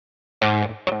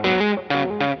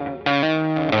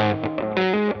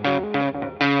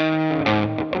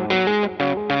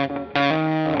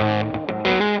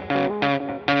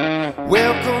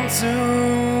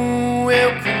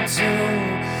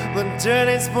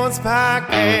Sports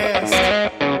Podcast.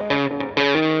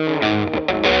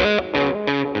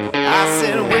 I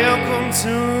said, welcome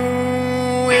to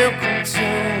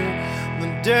the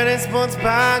Dirty Sports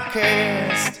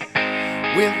Podcast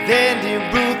with Andy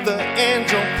Ruther and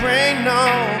Joe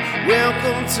Prano.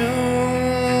 Welcome to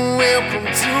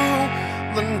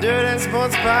the Dirty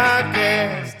Sports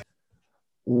Podcast.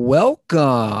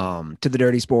 Welcome to the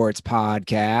Dirty Sports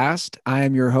Podcast. I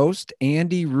am your host,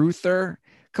 Andy Ruther,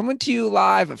 coming to you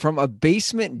live from a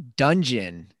basement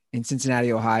dungeon in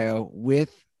Cincinnati, Ohio,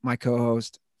 with my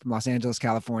co-host from Los Angeles,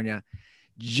 California,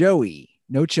 Joey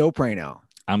No Chill Prano.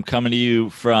 I'm coming to you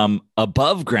from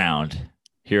above ground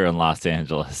here in Los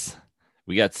Angeles.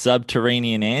 We got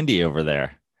subterranean Andy over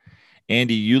there.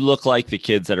 Andy, you look like the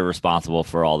kids that are responsible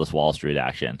for all this Wall Street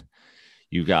action.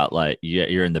 You got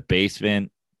you're in the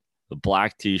basement, the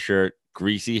black t-shirt,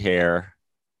 greasy hair.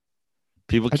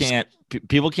 People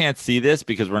can't see this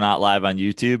because we're not live on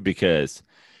YouTube because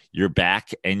your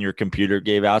back and your computer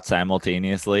gave out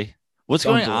simultaneously. What's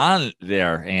going on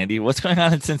there, Andy? What's going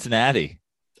on in Cincinnati?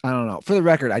 I don't know. For the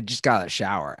record, I just got a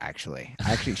shower, actually.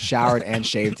 I actually showered and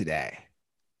shaved today.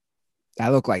 I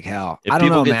look like hell. I don't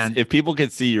know, man. If people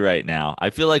could see you right now, I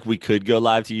feel like we could go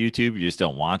live to YouTube. You just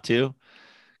don't want to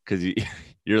because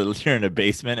you're in a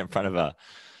basement in front of a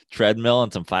treadmill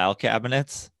and some file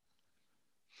cabinets.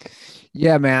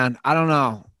 Yeah, man. I don't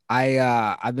know.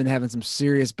 I've been having some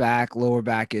serious lower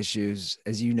back issues.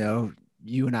 As you know,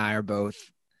 you and I are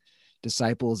both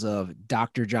disciples of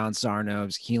Dr. John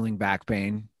Sarno's healing back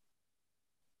pain.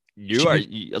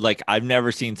 I've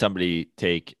never seen somebody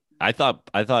take. I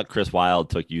thought Chris Wilde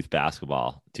took youth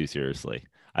basketball too seriously.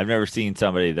 I've never seen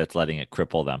somebody that's letting it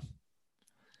cripple them.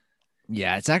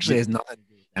 Yeah, it's actually has nothing.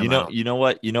 You know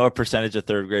what percentage of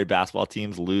third grade basketball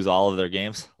teams lose all of their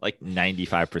games? Like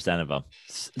 95% of them.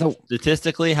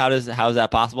 Statistically, how's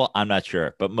that possible? I'm not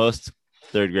sure, but most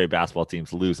third grade basketball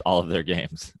teams lose all of their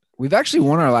games. We've actually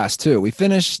won our last two. We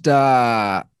finished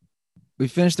the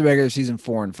regular season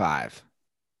 4-5.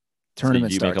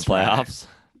 Tournament starts make a playoffs.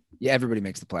 Friday. Yeah, everybody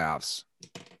makes the playoffs.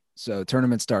 So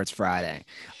tournament starts Friday.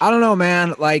 I don't know,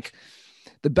 man. Like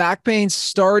the back pain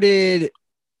started.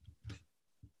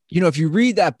 If you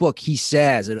read that book, he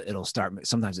says it'll start.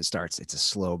 Sometimes it starts. It's a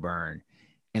slow burn.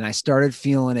 And I started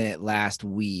feeling it last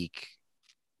week.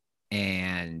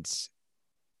 And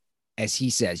as he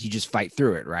says, you just fight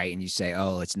through it, right? And you say,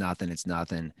 oh, it's nothing.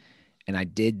 And I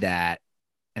did that.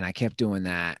 And I kept doing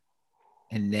that.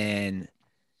 And then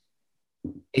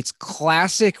it's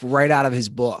classic right out of his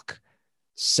book.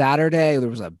 Saturday, there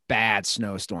was a bad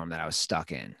snowstorm that I was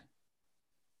stuck in.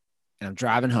 And I'm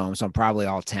driving home, so I'm probably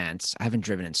all tense. I haven't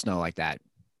driven in snow like that.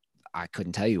 I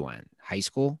couldn't tell you when. High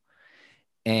school.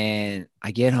 And I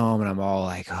get home, and I'm all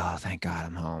like, oh, thank God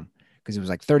I'm home. Because it was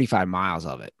like 35 miles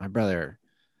of it. My brother,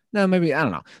 no, maybe, I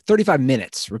don't know, 35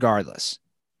 minutes regardless.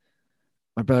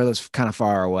 My brother lives kind of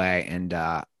far away. And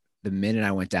the minute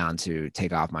I went down to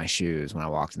take off my shoes when I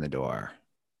walked in the door,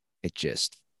 it's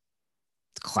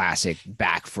classic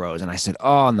back froze. And I said,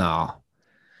 oh, no.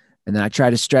 And then I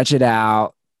tried to stretch it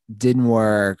out. Didn't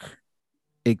work.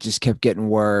 It just kept getting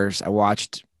worse. I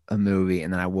watched a movie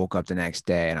and then I woke up the next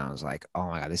day and I was like, oh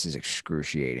my God, this is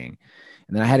excruciating.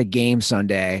 And then I had a game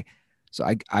Sunday. So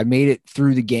I made it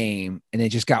through the game and it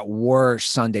just got worse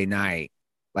Sunday night.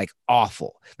 Like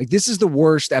awful. Like this is the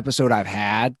worst episode I've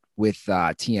had with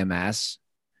TMS,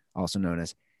 also known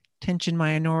as tension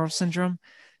myoneural syndrome,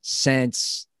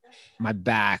 since my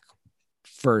back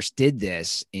first did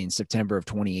this in September of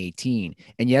 2018.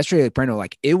 And yesterday,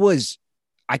 it was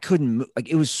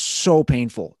so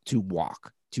painful to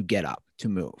walk, to get up, to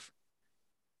move.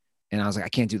 And I was like, I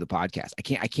can't do the podcast.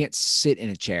 I can't sit in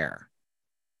a chair.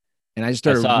 And I just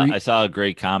started. I saw a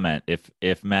great comment.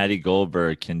 If Maddie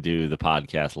Goldberg can do the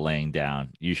podcast laying down,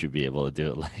 you should be able to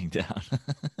do it laying down.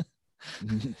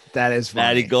 That is funny.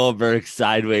 Maddie Goldberg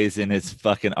sideways in his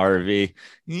fucking RV.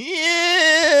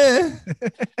 Yeah.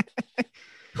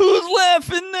 Who's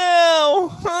laughing now?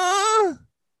 Huh?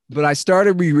 But I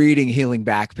started rereading Healing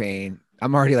Back Pain.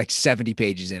 I'm already like 70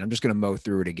 pages in. I'm just going to mow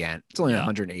through it again. It's only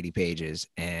 180 pages.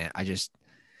 And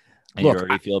you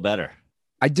already feel better.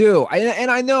 I do. And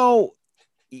I know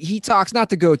he talks,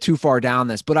 not to go too far down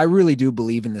this, but I really do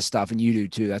believe in this stuff. And you do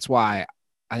too. That's why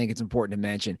I think it's important to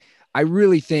mention. I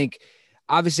really think,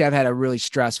 obviously I've had a really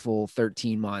stressful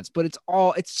 13 months, but it's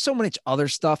so much other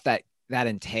stuff that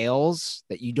entails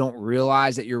that you don't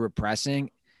realize that you're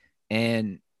repressing.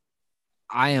 And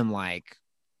I am like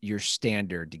your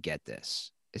standard to get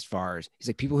this. As far as he's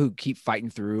like, people who keep fighting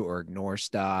through or ignore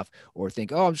stuff or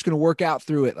think, oh, I'm just going to work out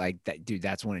through it. Like that, dude,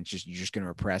 that's when you're just going to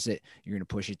repress it. You're going to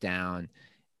push it down.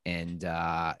 and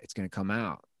it's going to come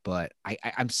out. But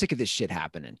I'm sick of this shit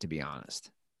happening, to be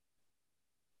honest.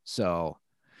 So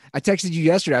I texted you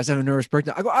yesterday. I was having a nervous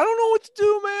breakdown. I go, I don't know what to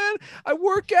do, man. I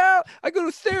work out. I go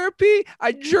to therapy.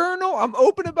 I journal. I'm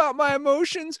open about my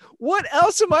emotions. What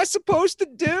else am I supposed to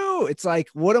do? It's like,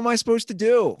 what am I supposed to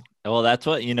do? Well, that's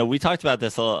what, we talked about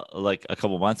this like a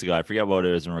couple months ago. I forget what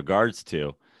it was in regards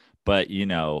to, but you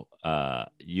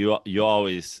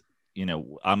always,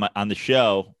 I'm on the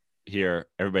show here.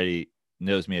 Everybody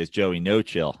knows me as Joey No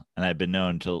Chill, and I've been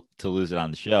known to lose it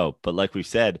on the show. But like we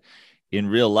said, in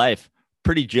real life,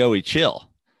 pretty Joey chill.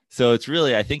 So it's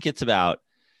really, I think it's about,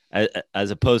 as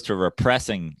opposed to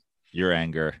repressing your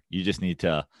anger, you just need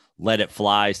to let it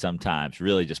fly sometimes.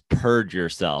 Really just purge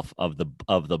yourself of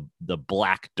the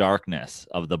black darkness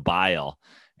of the bile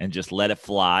and just let it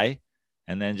fly,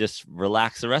 and then just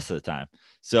relax the rest of the time.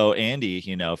 So Andy,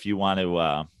 if you want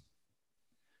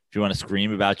to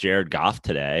scream about Jared Goff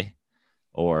today,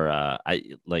 or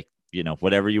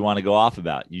whatever you want to go off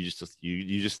about, you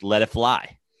just let it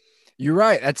fly. You're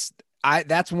right.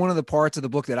 That's one of the parts of the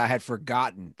book that I had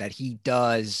forgotten that he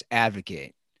does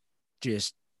advocate.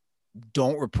 Just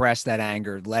don't repress that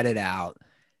anger, let it out.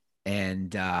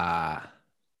 And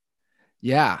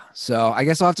yeah, so I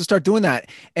guess I'll have to start doing that.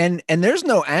 And there's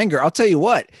no anger. I'll tell you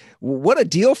what a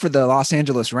deal for the Los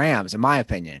Angeles Rams, in my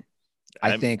opinion.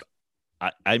 I think.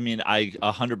 I mean, I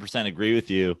 100% agree with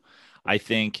you. I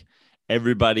think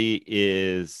everybody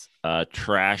is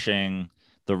trashing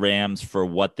the Rams for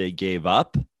what they gave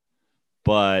up,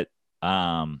 but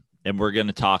and we're going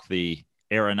to talk the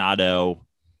Arenado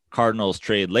Cardinals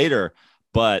trade later,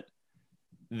 but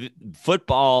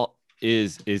football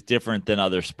is different than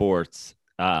other sports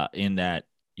in that,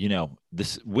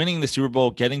 this winning the Super Bowl,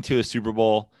 getting to a Super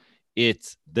Bowl,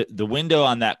 it's the window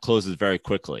on that closes very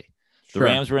quickly. The Sure.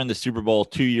 Rams were in the Super Bowl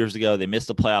 2 years ago. They missed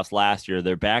the playoffs last year.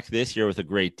 They're back this year with a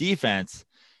great defense.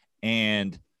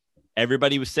 And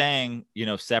everybody was saying,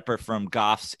 separate from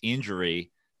Goff's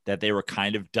injury, that they were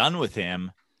kind of done with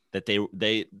him, that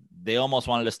they almost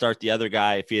wanted to start the other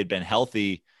guy if he had been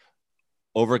healthy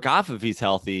over Goff if he's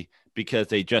healthy, because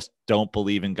they just don't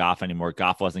believe in Goff anymore.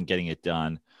 Goff wasn't getting it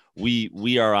done.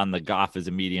 We are on the Goff as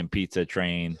a medium pizza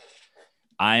train.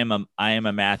 I am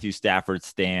a Matthew Stafford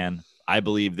stan. I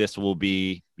believe this will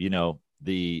be,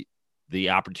 the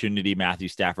opportunity Matthew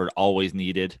Stafford always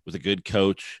needed, with a good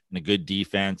coach and a good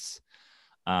defense.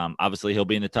 Obviously, he'll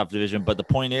be in a tough division, but the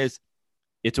point is,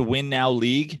 it's a win now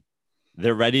league.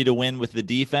 They're ready to win with the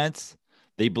defense.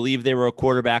 They believe they were a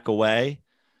quarterback away,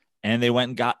 and they went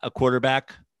and got a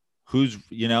quarterback who's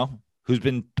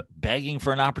been begging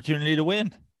for an opportunity to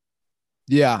win.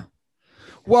 Yeah.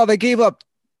 Well, they gave up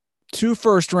 2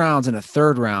 first rounds and a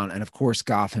 3rd round, and of course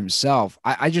Goff himself.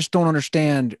 I just don't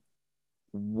understand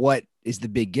what is the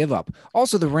big give up.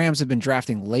 Also, the Rams have been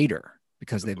drafting later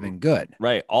because they've been good.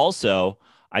 Right. Also,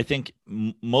 I think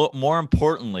more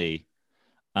importantly,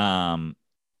 than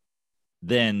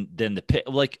the pick,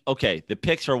 the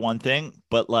picks are one thing,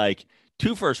 but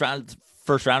 2 first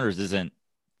rounders isn't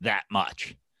that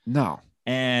much. No.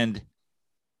 And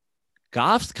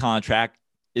Goff's contract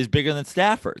is bigger than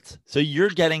Stafford's. So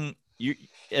you're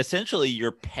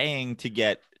paying to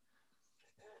get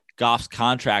Goff's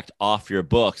contract off your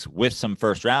books with some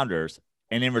first rounders.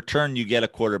 And in return, you get a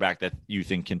quarterback that you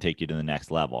think can take you to the next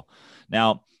level.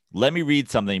 Now, let me read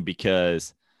something,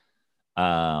 because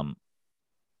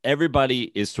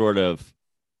everybody is sort of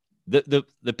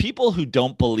the people who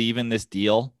don't believe in this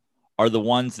deal are the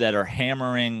ones that are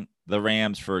hammering the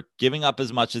Rams for giving up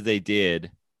as much as they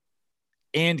did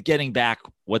and getting back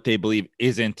what they believe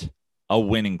isn't a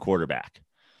winning quarterback.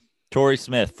 Torrey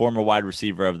Smith, former wide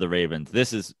receiver of the Ravens.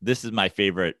 This is my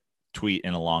favorite tweet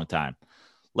in a long time.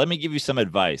 Let me give you some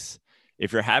advice.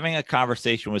 If you're having a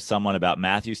conversation with someone about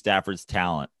Matthew Stafford's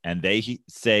talent and they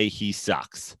say he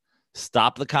sucks,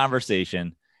 stop the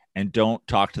conversation and don't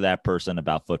talk to that person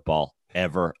about football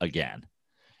ever again.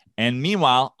 And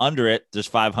meanwhile, under it, there's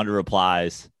 500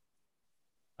 replies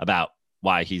about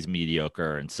why he's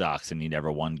mediocre and sucks and he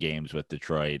never won games with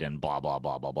Detroit and blah, blah,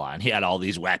 blah, blah, blah. And he had all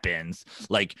these weapons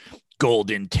like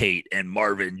Golden Tate and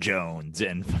Marvin Jones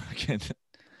and fucking.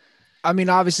 I mean,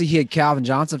 obviously he had Calvin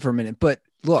Johnson for a minute, but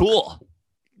look. Cool.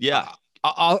 Yeah.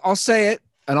 I'll say it,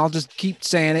 and I'll just keep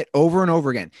saying it over and over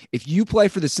again. If you play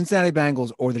for the Cincinnati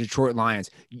Bengals or the Detroit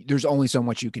Lions, there's only so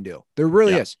much you can do. There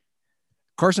really is.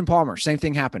 Carson Palmer, same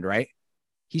thing happened, right?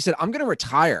 He said, I'm going to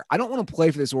retire. I don't want to play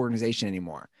for this organization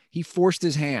anymore. He forced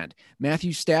his hand.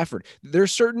 Matthew Stafford.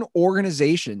 There's certain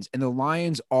organizations, and the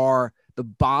Lions are the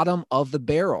bottom of the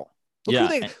barrel.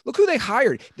 Look who they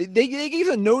hired. They gave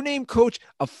a no-name coach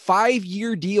a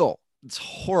 5-year deal. It's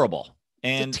horrible.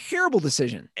 And it's a terrible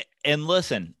decision. And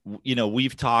listen,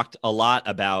 we've talked a lot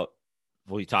about,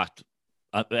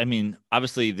 I mean,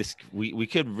 obviously we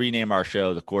could rename our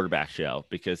show the quarterback show,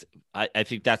 because I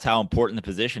think that's how important the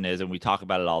position is. And we talk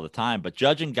about it all the time, but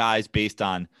judging guys based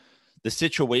on the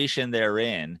situation they're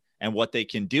in and what they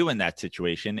can do in that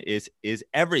situation is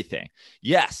everything.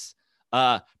 Yes.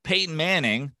 Peyton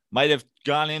Manning might have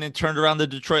gone in and turned around the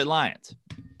Detroit Lions,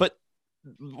 but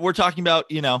we're talking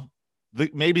about,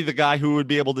 maybe the guy who would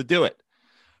be able to do it.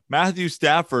 Matthew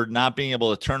Stafford not being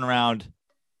able to turn around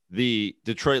the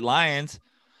Detroit Lions.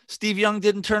 Steve Young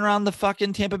didn't turn around the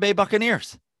fucking Tampa Bay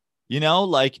Buccaneers,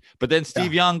 but then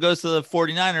Steve Young goes to the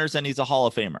 49ers and he's a Hall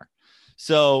of Famer.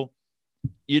 So,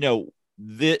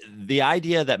 the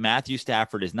idea that Matthew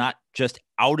Stafford is not just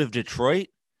out of Detroit,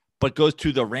 but goes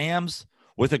to the Rams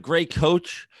with a great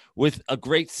coach, with a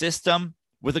great system,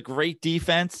 with a great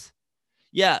defense.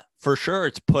 Yeah, for sure.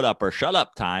 It's put up or shut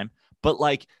up time. But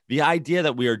the idea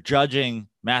that we are judging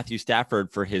Matthew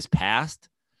Stafford for his past,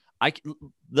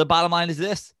 the bottom line is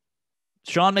this: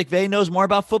 Sean McVay knows more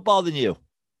about football than you.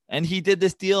 And he did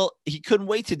this deal. He couldn't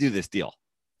wait to do this deal.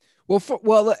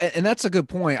 Well, and that's a good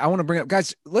point. I want to bring up,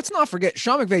 guys, let's not forget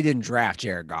Sean McVay didn't draft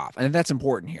Jared Goff. And that's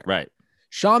important here. Right.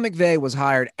 Sean McVay was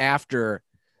hired after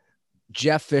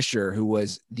Jeff Fisher, who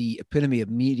was the epitome of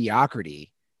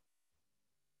mediocrity,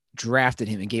 drafted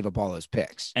him and gave up all those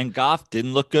picks. And Goff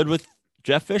didn't look good with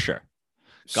Jeff Fisher.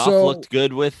 Goff looked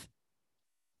good with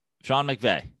Sean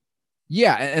McVay.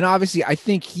 Yeah. And obviously I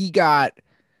think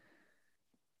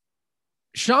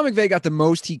Sean McVay got the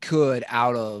most he could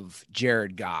out of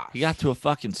Jared Goff. He got to a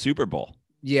fucking Super Bowl.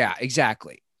 Yeah,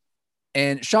 exactly.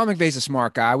 And Sean McVay's a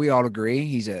smart guy. We all agree.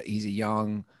 He's a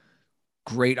young,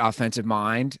 great offensive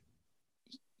mind.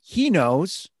 He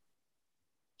knows.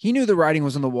 He knew the writing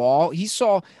was on the wall. He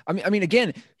saw. I mean,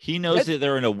 again, he knows that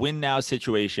they're in a win now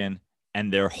situation,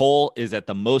 and their hole is at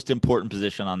the most important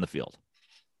position on the field.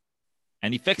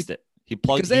 And he fixed it. He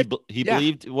plugged. He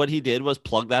believed what he did was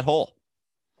plug that hole.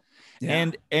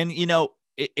 Yeah. And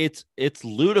it's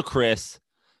ludicrous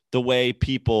the way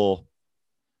people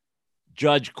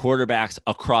judge quarterbacks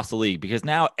across the league, because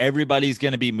now everybody's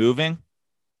going to be moving,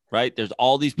 right? There's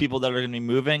all these people that are going to be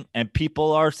moving, and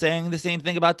people are saying the same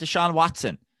thing about Deshaun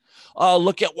Watson. Oh,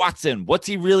 look at Watson. What's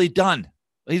he really done?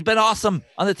 He's been awesome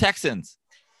on the Texans,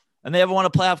 and they haven't won a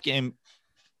playoff game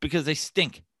because they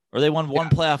stink, or they won one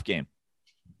playoff game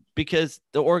because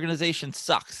the organization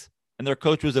sucks and their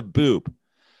coach was a boob.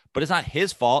 But it's not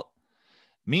his fault.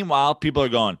 Meanwhile, people are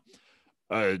going,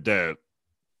 the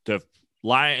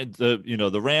Lions,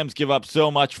 the Rams give up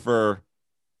so much for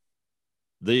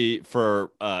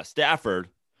Stafford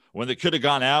when they could have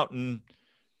gone out and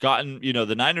gotten,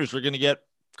 the Niners were going to get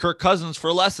Kirk Cousins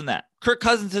for less than that. Kirk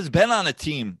Cousins has been on a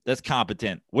team that's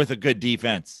competent with a good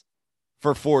defense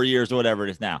for 4 years or whatever it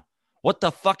is now. What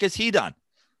the fuck has he done?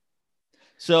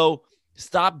 So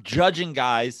stop judging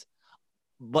guys,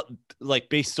 but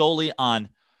based solely on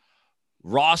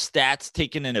raw stats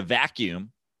taken in a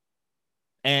vacuum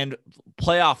and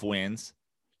playoff wins.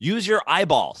 Use your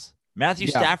eyeballs. Matthew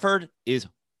Stafford is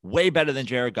way better than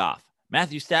Jared Goff.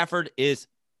 Matthew Stafford is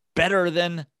better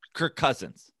than Kirk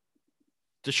Cousins.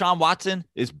 Deshaun Watson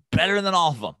is better than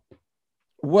all of them.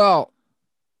 Well,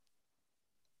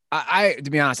 I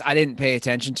to be honest, I didn't pay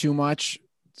attention too much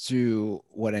to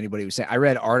what anybody was saying. I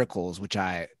read articles, which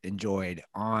I enjoyed,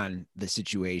 on the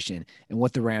situation and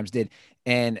what the Rams did.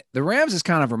 And the Rams is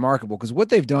kind of remarkable because what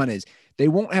they've done is they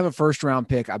won't have a first round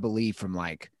pick, I believe, from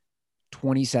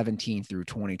 2017 through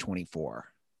 2024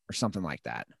 or something like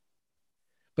that.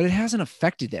 But it hasn't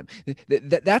affected them.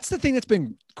 That's the thing that's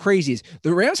been crazy is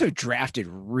the Rams have drafted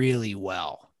really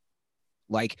well.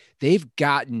 They've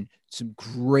gotten some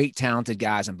great talented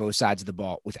guys on both sides of the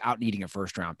ball without needing a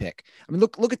first round pick. I mean,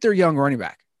 look at their young running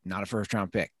back, not a first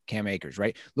round pick, Cam Akers,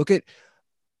 right? Look at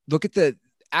the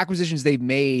acquisitions they've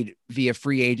made via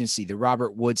free agency, the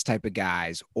Robert Woods type of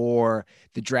guys, or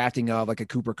the drafting of a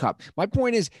Cooper Kupp. My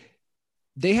point is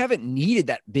they haven't needed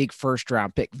that big first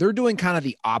round pick. They're doing kind of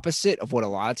the opposite of what a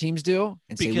lot of teams do.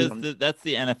 And because that's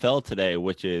the NFL today,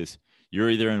 which is you're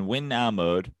either in win now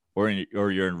mode or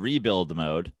you're in rebuild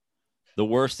mode. The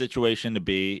worst situation to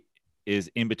be is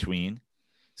in between.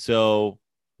 So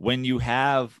when you're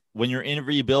in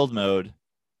rebuild mode,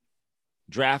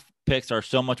 draft picks are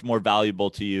so much more valuable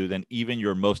to you than even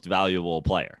your most valuable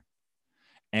player.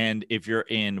 And if you're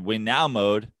in win now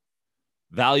mode,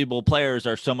 valuable players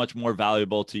are so much more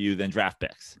valuable to you than draft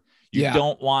picks. You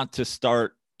don't want to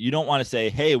say,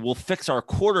 hey, we'll fix our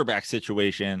quarterback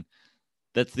situation.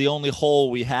 That's the only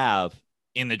hole we have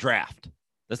in the draft.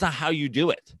 That's not how you do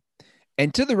it.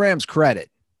 And to the Rams'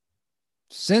 credit,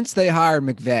 since they hired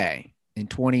McVay in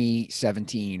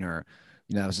 2017, or,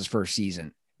 that was his first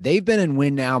season, they've been in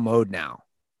win now mode now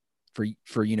for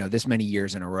this many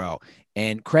years in a row.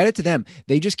 And credit to them.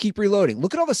 They just keep reloading.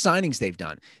 Look at all the signings they've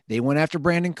done. They went after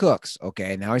Brandon Cooks.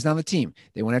 Okay. Now he's not on the team.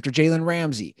 They went after Jalen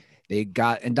Ramsey. They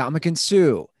got Ndamukong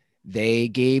Suh. They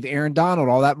gave Aaron Donald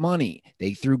all that money.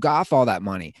 They threw Goff all that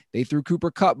money. They threw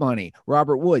Cooper Kupp money,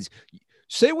 Robert Woods.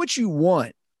 Say what you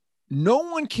want. No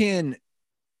one can,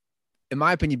 in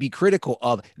my opinion, be critical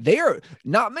of.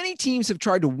 Not many teams have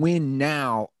tried to win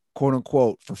now, quote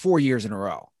unquote, for 4 years in a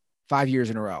row, 5 years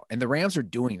in a row. And the Rams are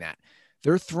doing that.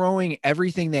 They're throwing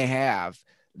everything they have.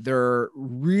 They're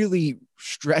really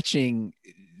stretching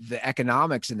the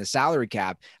economics and the salary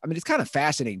cap. I mean, it's kind of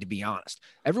fascinating, to be honest.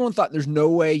 Everyone thought there's no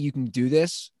way you can do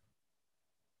this.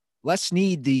 Les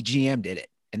Snead, the GM, did it,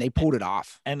 and they pulled it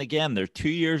off. And again, they're 2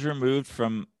 years removed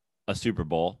from a Super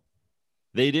Bowl.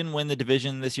 They didn't win the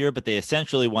division this year, but they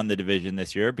essentially won the division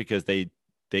this year because they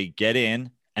get in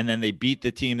and then they beat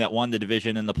the team that won the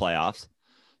division in the playoffs.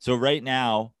 So right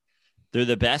now, they're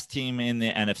the best team in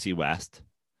the NFC West.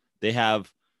 They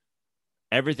have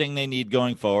everything they need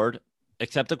going forward,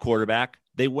 except a quarterback.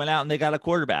 They went out and they got a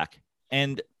quarterback.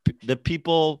 And the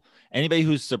people, anybody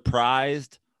who's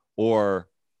surprised or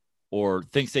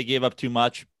thinks they gave up too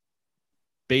much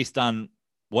based on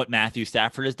what Matthew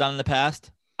Stafford has done in the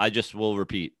past, I just will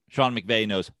repeat. Sean McVay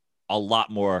knows a lot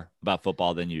more about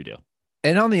football than you do.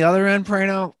 And on the other end,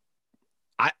 Prano,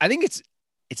 I think it's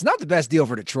not the best deal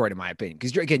for Detroit, in my opinion,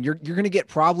 because you're going to get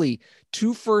probably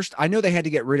 2 first. I know they had to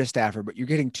get rid of Stafford, but you're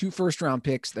getting 2 first-round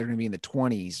picks that are going to be in the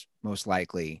 20s, most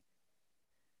likely.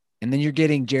 And then you're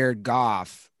getting Jared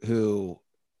Goff, who,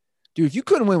 dude, if you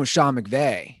couldn't win with Sean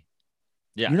McVay,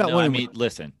 yeah, you're not winning.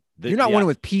 Listen, you're not winning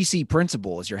with PC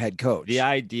Principal as your head coach. The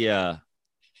idea,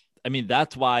 I mean,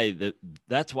 that's why the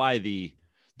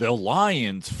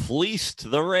Lions fleeced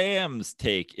the Rams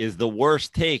take is the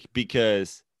worst take,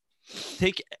 because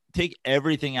take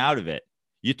everything out of it.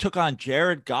 You took on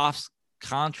Jared Goff's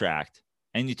contract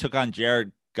and you took on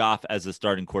Jared Goff as the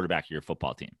starting quarterback of your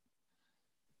football team.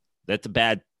 That's a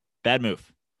bad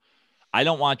move. I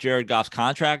don't want Jared Goff's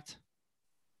contract,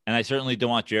 and I certainly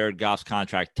don't want Jared Goff's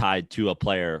contract tied to a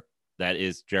player that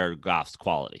is Jared Goff's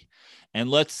quality. And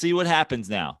let's see what happens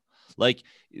now. Like,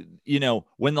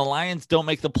 when the Lions don't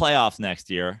make the playoffs next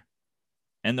year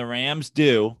and the Rams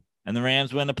do, and the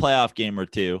Rams win a playoff game or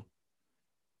two,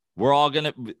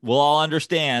 we'll all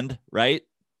understand, right?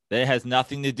 That it has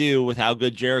nothing to do with how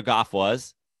good Jared Goff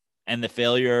was, and the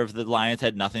failure of the Lions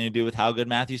had nothing to do with how good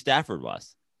Matthew Stafford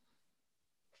was.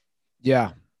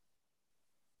 Yeah.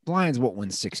 The Lions won't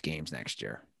win 6 games next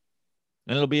year.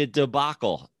 And it'll be a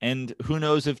debacle. And who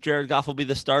knows if Jared Goff will be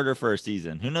the starter for a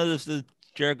season? Who knows if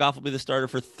Jared Goff will be the starter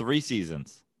for 3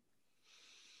 seasons?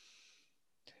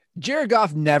 Jared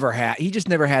Goff never had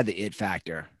the it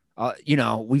factor.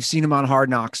 We've seen him on Hard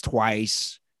Knocks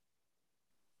twice.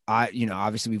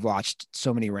 Obviously we've watched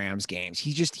so many Rams games.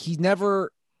 He's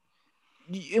never,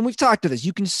 and we've talked to this.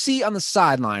 You can see on the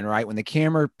sideline, right? When the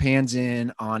camera pans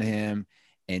in on him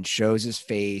and shows his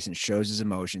face and shows his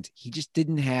emotions, he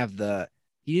didn't have the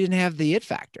it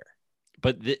factor.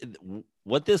 But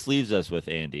what this leaves us with,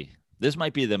 Andy, this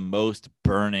might be the most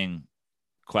burning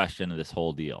question of this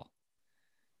whole deal.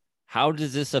 How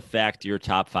does this affect your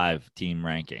top 5 team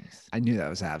rankings? I knew that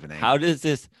was happening. How does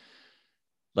this,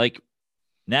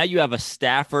 now you have a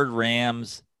Stafford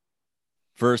Rams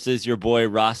versus your boy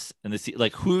Russ and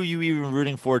who are you even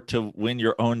rooting for to win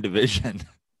your own division?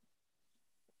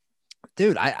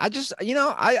 Dude, I just,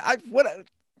 I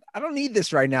don't need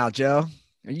this right now, Joe.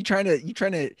 Are you trying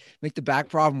to make the back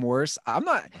problem worse? I'm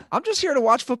not. I'm just here to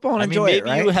watch football and enjoy it.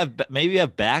 Right? Maybe you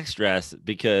have back stress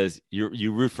because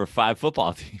you root for 5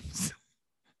 football teams.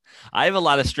 I have a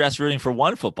lot of stress rooting for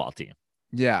 1 football team.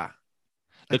 Yeah.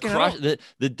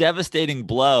 The devastating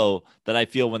blow that I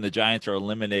feel when the Giants are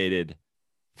eliminated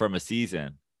from a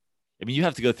season. I mean, you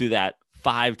have to go through that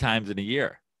 5 times in a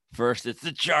year. First, it's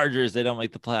the Chargers; they don't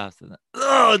make the playoffs.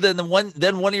 Then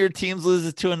one of your teams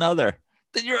loses to another.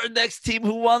 Then your next team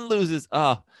who won loses.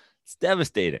 Oh, it's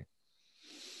devastating.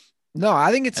 No, I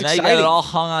think it's exciting. Now you got it all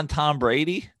hung on Tom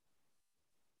Brady.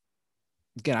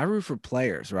 Again, I root for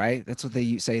players, right? That's what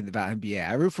they say about NBA.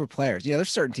 I root for players. Yeah, there's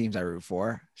certain teams I root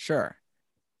for. Sure.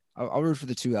 I'll root for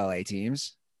the 2 LA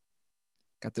teams.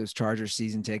 Got those Chargers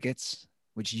season tickets,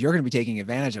 which you're going to be taking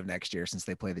advantage of next year since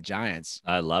they play the Giants.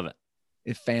 I love it.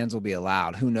 If fans will be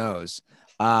allowed, who knows?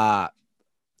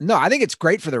 No, I think it's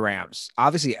great for the Rams.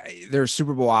 Obviously, their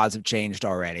Super Bowl odds have changed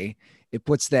already. It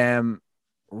puts them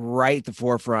right at the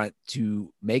forefront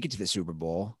to make it to the Super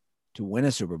Bowl, to win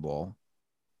a Super Bowl.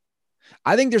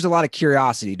 I think there's a lot of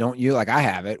curiosity, don't you? Like I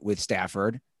have it with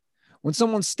Stafford. When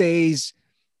someone stays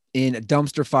in a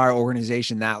dumpster fire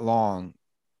organization that long,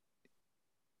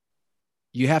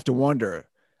 you have to wonder.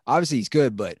 Obviously, he's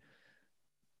good, but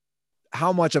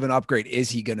how much of an upgrade is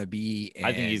he going to be?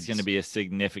 I think he's going to be a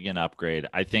significant upgrade.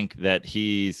 I think that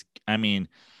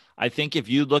I think if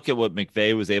you look at what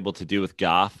McVay was able to do with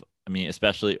Goff, I mean,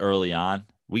 especially early on,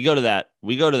 we go to that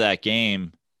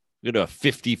game, we go to a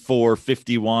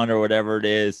 54-51 or whatever it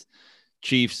is,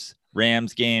 Chiefs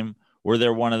Rams game, where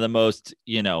they're one of the most,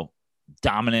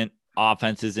 dominant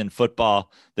offenses in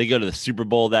football. They go to the Super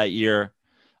Bowl that year.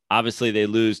 Obviously, they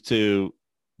lose to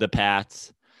the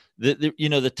Pats.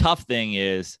 The tough thing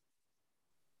is,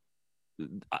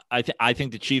 I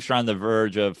think the Chiefs are on the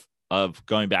verge of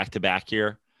going back to back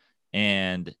here,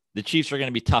 and the Chiefs are going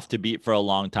to be tough to beat for a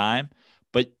long time.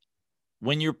 But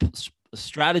when you're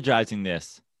strategizing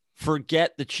this,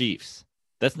 forget the Chiefs.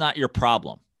 That's not your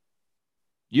problem.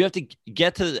 You have to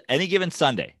get to any given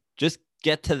Sunday. Just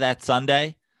get to that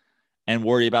Sunday and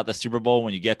worry about the Super Bowl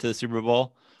when you get to the Super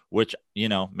Bowl, which,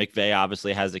 McVay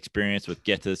obviously has experience with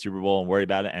get to the Super Bowl and worry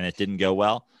about it, and it didn't go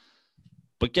well.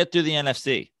 But get through the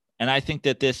NFC. And I think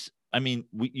that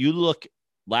you look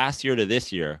last year to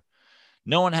this year,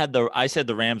 no one had I said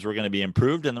the Rams were going to be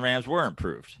improved, and the Rams were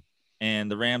improved. And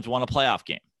the Rams won a playoff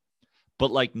game.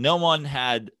 But, no one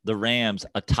had the Rams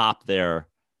atop their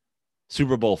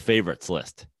Super Bowl favorites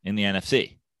list in the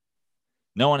NFC.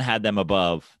 No one had them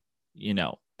above,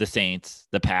 the Saints,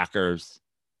 the Packers,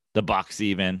 the Bucks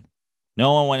even.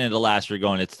 No one went into last year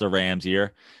going, it's the Rams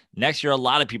year. Next year, a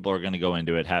lot of people are going to go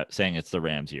into it saying it's the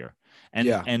Rams year.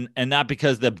 And not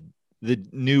because the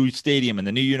new stadium and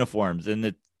the new uniforms and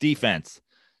the defense.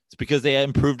 It's because they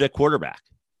improved at quarterback.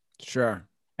 Sure.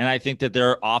 And I think that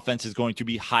their offense is going to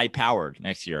be high-powered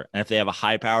next year. And if they have a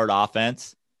high-powered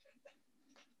offense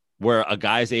where a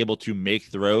guy's able to make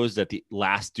throws that the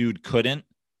last dude couldn't,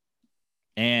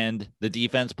 and the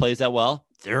defense plays that well,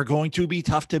 they're going to be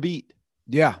tough to beat.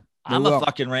 Yeah. I'm a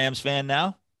fucking Rams fan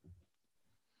now.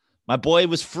 My boy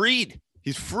was freed.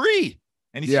 He's free.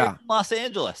 And he's here in Los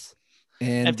Angeles.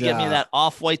 And have to get me that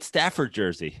off-white Stafford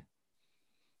jersey.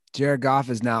 Jared Goff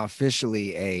is now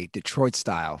officially a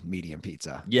Detroit-style medium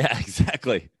pizza. Yeah,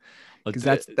 exactly. Because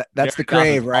that's the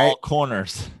crave, right? All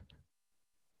corners.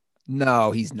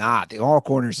 No, he's not. The all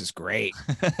corners is great.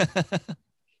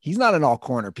 He's not an all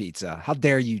corner pizza. How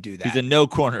dare you do that? He's a no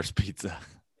corners pizza.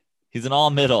 He's an all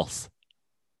middles.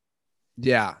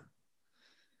 Yeah.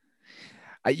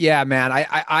 Yeah, man.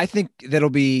 I think it'll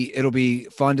be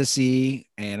fun to see.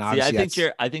 And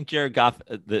obviously, I think Jared Goff,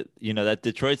 that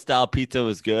Detroit style pizza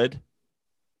was good,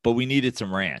 but we needed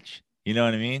some ranch. You know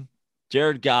what I mean?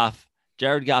 Jared Goff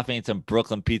ain't some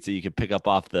Brooklyn pizza you can pick up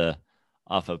off a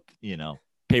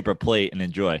paper plate and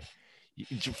enjoy.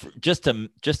 Just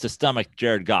to stomach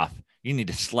Jared Goff, you need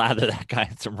to slather that guy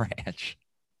in some ranch.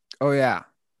 Oh yeah.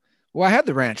 Well, I had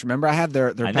the ranch. Remember, I had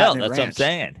their I know, that's ranch. what I'm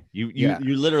saying.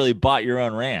 You literally bought your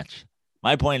own ranch.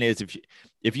 My point is,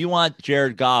 if you want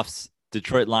Jared Goff's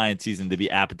Detroit Lions season to be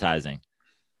appetizing,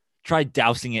 try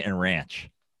dousing it in ranch.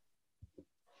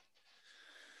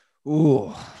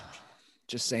 Ooh,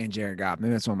 just saying Jared Goff.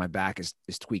 Maybe that's when my back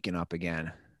is tweaking up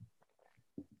again.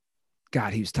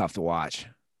 God, he was tough to watch.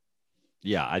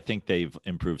 Yeah, I think they've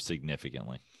improved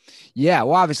significantly. Yeah,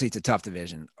 well, obviously it's a tough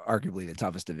division, arguably the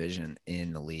toughest division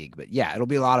in the league. But yeah, it'll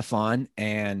be a lot of fun,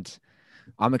 and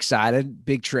I'm excited.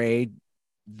 Big trade,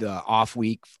 the off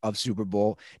week of Super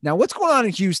Bowl. Now, what's going on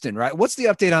in Houston, right? What's the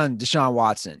update on Deshaun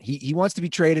Watson? He wants to be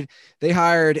traded. They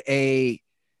hired a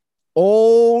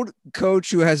old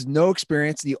coach who has no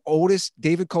experience,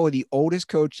 David Culley, the oldest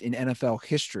coach in NFL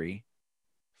history,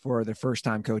 for the first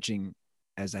time coaching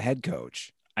as a head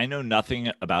coach. I know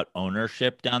nothing about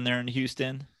ownership down there in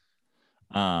Houston.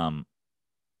 All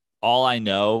I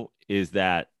know is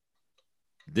that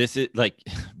this is like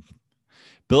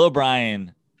Bill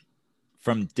O'Brien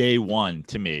from day one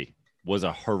to me was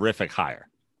a horrific hire.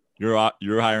 You're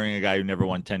hiring a guy who never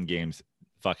won 10 games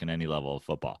fucking any level of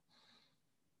football.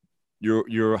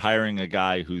 You're hiring a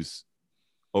guy who's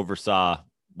oversaw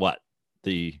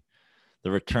the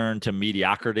return to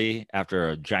mediocrity after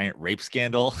a giant rape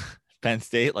scandal. Penn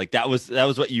State, like that was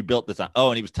what you built this on. Oh,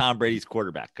 and he was Tom Brady's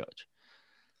quarterback coach.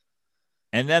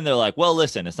 And then they're like, well,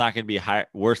 listen, it's not going to be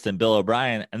worse than Bill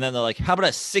O'Brien. And then they're like, how about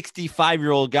a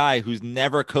 65-year-old guy who's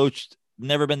never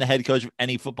been the head coach of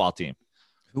any football team?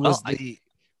 Who was the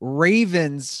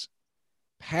Ravens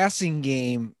passing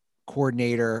game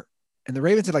coordinator, and the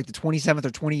Ravens had like the 27th or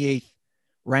 28th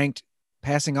ranked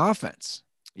passing offense.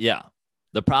 Yeah.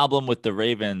 The problem with the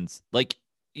Ravens,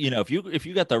 if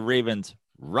you got the Ravens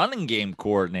running game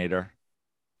coordinator.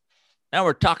 Now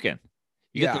we're talking.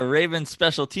 You get the Ravens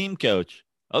special team coach.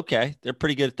 Okay, they're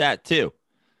pretty good at that too.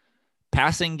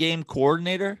 Passing game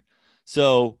coordinator.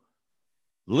 So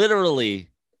literally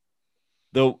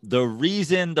the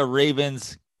reason the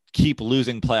Ravens keep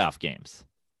losing playoff games.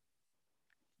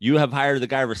 You have hired the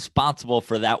guy responsible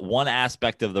for that one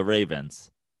aspect of the Ravens,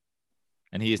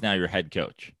 and he is now your head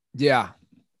coach. Yeah.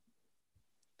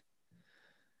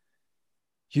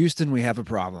 Houston, we have a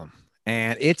problem.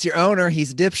 And it's your owner.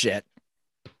 He's a dipshit.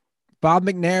 Bob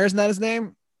McNair, isn't that his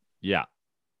name? Yeah.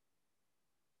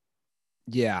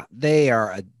 Yeah, they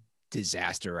are a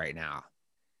disaster right now.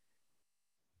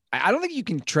 I don't think you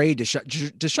can trade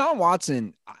Deshaun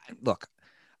Watson. Look,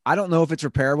 I don't know if it's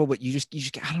repairable, but you just,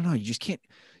 I don't know. You just can't.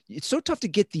 It's so tough to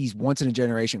get these once in a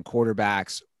generation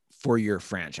quarterbacks for your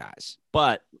franchise.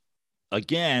 But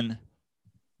again,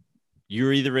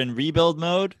 you're either in rebuild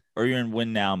mode or you're in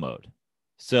win now mode.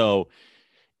 So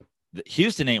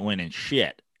Houston ain't winning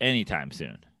shit anytime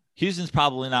soon. Houston's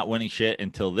probably not winning shit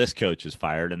until this coach is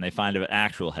fired and they find an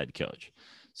actual head coach.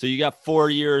 So you got 4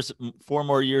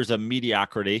 more years of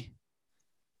mediocrity.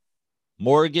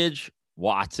 Mortgage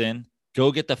Watson.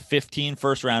 Go get the 15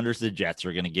 first rounders the Jets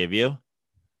are going to give you.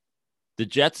 The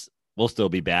Jets will still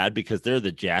be bad because they're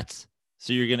the Jets.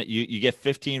 So you're going to you get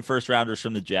 15 first rounders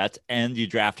from the Jets and you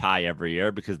draft high every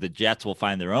year because the Jets will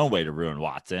find their own way to ruin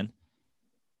Watson.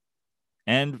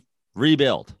 And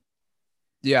rebuild.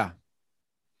 Yeah.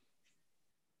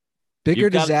 Bigger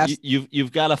disaster.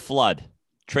 You've got a flood.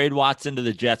 Trade Watson to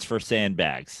the Jets for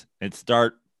sandbags and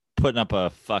start putting up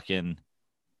a fucking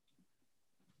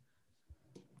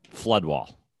flood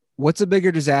wall. What's a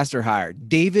bigger disaster hire?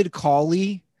 David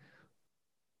Cawley,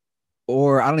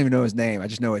 or I don't even know his name. I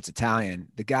just know it's Italian.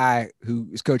 The guy who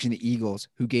is coaching the Eagles,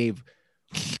 who gave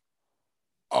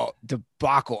a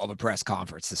debacle of a press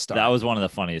conference to start. That was one of the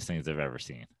funniest things I've ever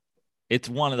seen. It's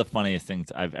one of the funniest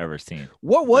things I've ever seen.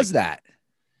 What was that?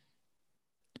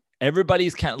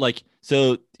 Everybody's kind of like,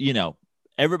 so,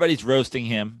 everybody's roasting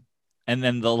him. And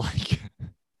then the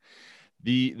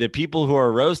people who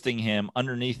are roasting him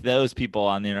underneath those people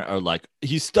on the internet are like,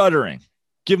 he's stuttering.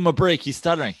 Give him a break. He's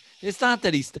stuttering. It's not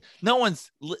that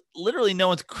literally no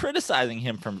one's criticizing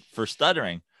him for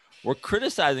stuttering. We're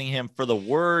criticizing him for the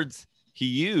words he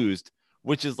used,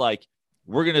 which is like,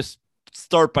 we're going to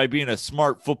start by being a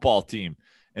smart football team.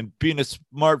 And being a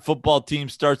smart football team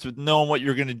starts with knowing what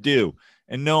you're going to do.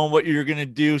 And knowing what you're going to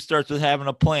do starts with having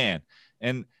a plan.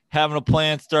 And having a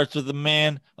plan starts with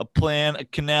a plan, a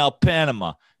canal,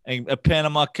 Panama. And a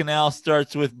Panama Canal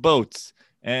starts with boats.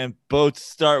 And boats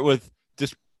start with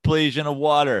displasion of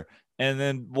water. And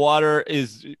then water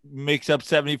makes up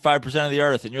 75% of the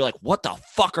earth. And you're like, what the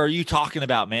fuck are you talking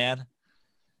about, man?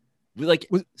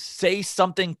 Say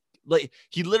something. Like,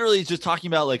 he literally is just talking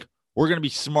about, like, we're going to be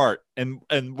smart. And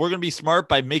we're going to be smart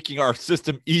by making our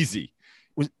system easy.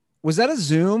 Was that a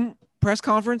Zoom press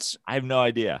conference? I have no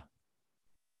idea.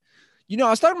 I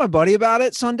was talking to my buddy about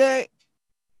it Sunday,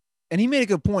 and he made a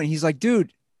good point. He's like,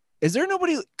 dude, is there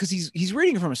nobody? Because he's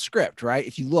reading from a script, right?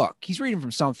 If you look, he's reading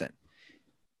from something.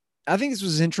 I think this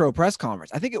was his intro press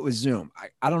conference. I think it was Zoom.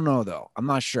 I don't know, though. I'm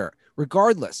not sure.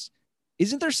 Regardless,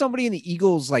 isn't there somebody in the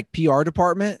Eagles, like, PR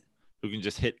department who can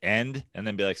just hit end and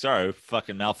then be like, sorry,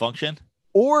 fucking malfunction?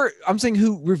 Or I'm saying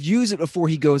who reviews it before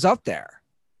he goes up there?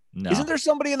 No. Isn't there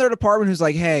somebody in their department who's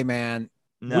like, hey, man,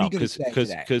 what are you going to say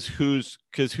today? Because who's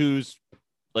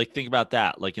like, think about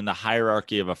that. Like, in the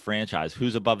hierarchy of a franchise,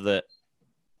 who's above the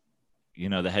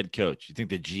head coach? You think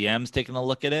the GM's taking a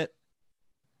look at it?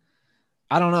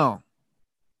 I don't know.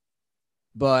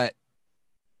 But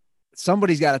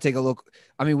somebody's got to take a look.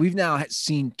 I mean, we've now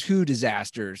seen 2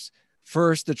 disasters.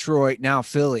 First Detroit, now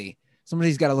Philly.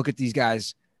 Somebody's got to look at these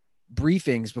guys'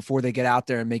 briefings before they get out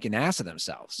there and make an ass of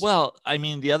themselves. Well, I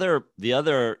mean, the other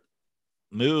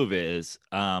move is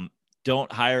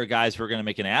don't hire guys who are going to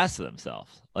make an ass of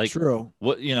themselves. Like, true.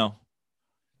 What,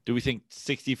 do we think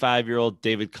 65-year-old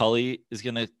David Culley is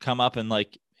going to come up and,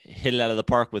 like, hit it out of the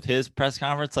park with his press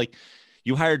conference? Like,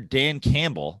 you hired Dan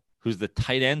Campbell, who's the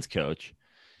tight ends coach.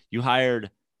 You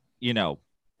hired,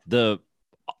 the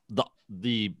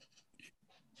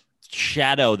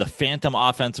shadow, the phantom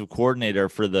offensive coordinator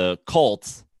for the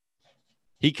Colts.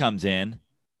 He comes in,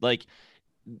 like,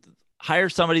 hire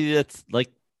somebody that's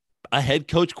like a head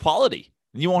coach quality.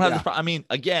 You won't have this. I mean,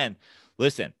 again,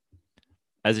 listen,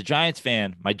 as a Giants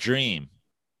fan, my dream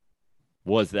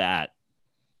was that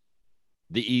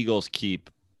the Eagles keep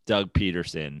Doug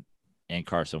Peterson and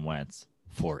Carson Wentz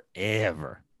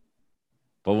forever.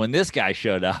 But when this guy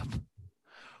showed up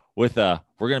with we're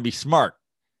going to be smart,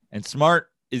 and smart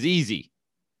is easy.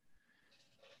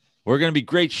 We're going to be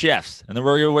great chefs. And then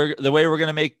the way we're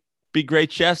going to be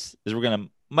great chefs is we're going to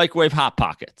microwave Hot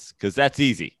Pockets because that's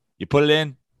easy. You put it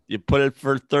in, you put it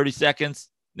for 30 seconds,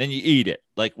 then you eat it.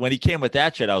 Like when he came with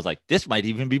that shit, I was like, this might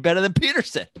even be better than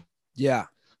Peterson. Yeah.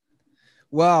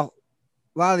 Well,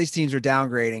 a lot of these teams are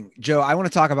downgrading. Joe, I want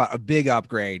to talk about a big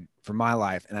upgrade for my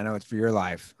life, and I know it's for your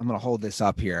life. I'm going to hold this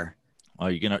up here.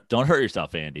 Oh, don't hurt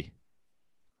yourself, Andy.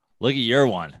 Look at your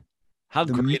one. How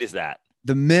great is that?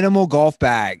 The minimal golf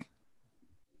bag.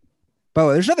 By the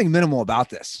way, there's nothing minimal about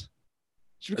this.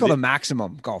 It should be called a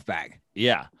maximum golf bag.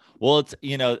 Yeah. Well, it's,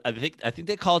 I think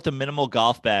they call it the minimal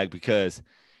golf bag because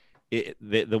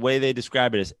the way they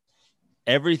describe it is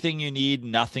everything you need,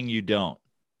 nothing you don't.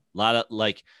 A lot of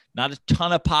not a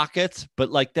ton of pockets,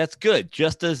 but that's good.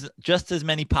 Just as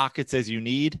many pockets as you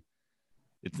need.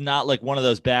 It's not like one of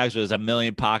those bags where there's a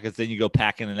million pockets. Then you go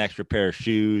pack in an extra pair of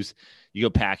shoes. You go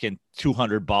pack in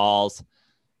 200 balls.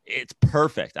 It's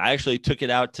perfect. I actually took it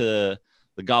out to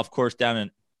the golf course down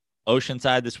in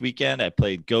Oceanside this weekend. I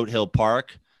played Goat Hill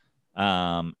Park,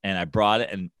 and I brought it.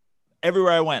 And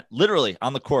everywhere I went, literally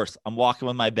on the course, I'm walking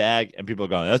with my bag, and people are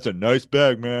going, "That's a nice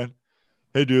bag, man.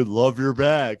 Hey, dude, love your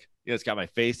bag." It's got my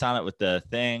face on it with the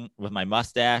thing with my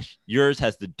mustache. Yours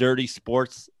has the Dirty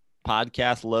Sports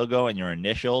Podcast logo and your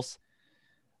initials.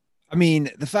 I mean,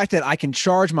 the fact that I can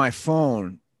charge my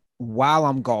phone while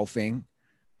I'm golfing,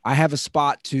 I have a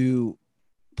spot to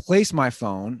place my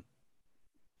phone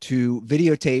to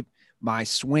videotape my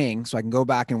swing so I can go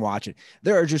back and watch it.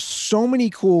 There are just so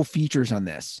many cool features on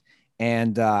this.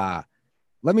 And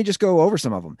let me just go over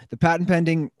some of them. The patent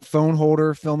pending phone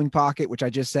holder filming pocket, which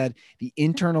I just said, the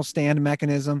internal stand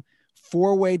mechanism,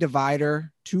 4-way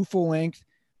divider, 2 full length,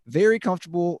 very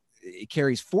comfortable. It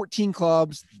carries 14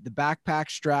 clubs, the backpack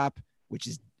strap, which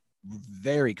is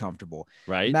very comfortable.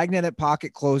 Right. Magnetic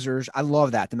pocket closers. I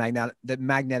love that. The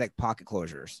magnetic pocket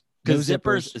closures. Because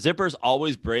zippers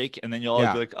always break, and then you'll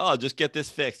always be like, "Oh, just get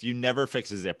this fixed." You never fix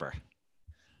a zipper.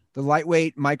 The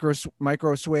lightweight micro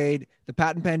suede, the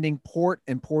patent pending port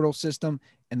and portal system,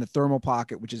 and the thermal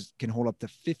pocket, which can hold up to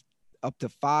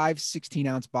 5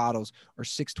 16-ounce bottles or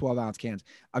 6 12-ounce cans.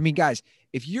 I mean, guys,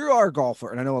 if you are a golfer,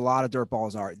 and I know a lot of dirt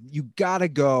balls are, you got to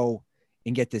go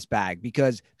and get this bag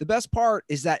because the best part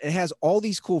is that it has all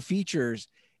these cool features.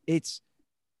 It's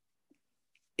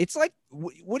like,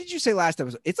 what did you say last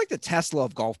episode? It's like the Tesla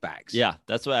of golf bags. Yeah,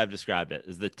 that's what I've described it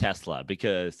as, the Tesla,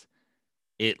 because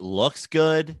it looks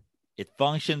good. It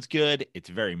functions good. It's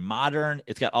very modern.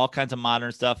 It's got all kinds of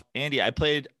modern stuff. Andy, I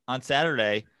played on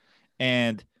Saturday,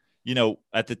 and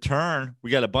at the turn,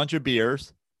 we got a bunch of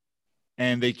beers,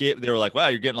 and they were like, "Wow,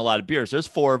 you're getting a lot of beers." There's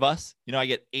 4 of us. I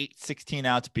get 8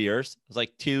 16-ounce beers. It's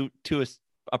like two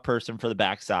a person for the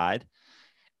backside,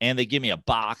 and they give me a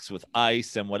box with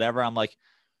ice and whatever. I'm like,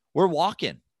 we're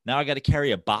walking. Now I got to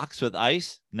carry a box with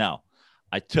ice? No.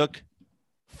 I took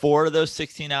 4 of those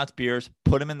 16-ounce beers,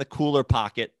 put them in the cooler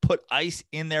pocket, put ice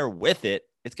in there with it.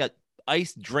 It's got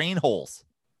ice drain holes.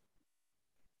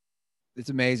 It's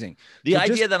amazing. The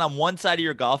idea that on one side of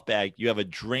your golf bag, you have a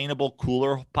drainable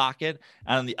cooler pocket,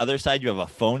 and on the other side, you have a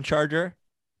phone charger.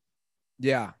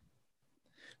 Yeah.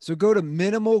 So go to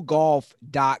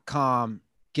minimalgolf.com.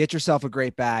 Get yourself a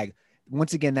great bag.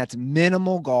 Once again, that's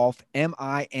Minimal Golf,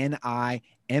 MINIMAL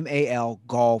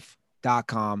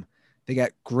golf.com. They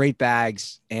got great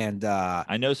bags, and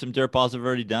I know some dirt balls have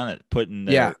already done it,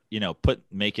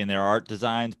 making their art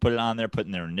designs, put it on there,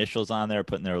 putting their initials on there,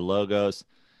 putting their logos.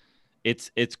 It's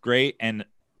great. And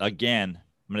again,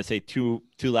 I'm going to say two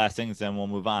last things, then we'll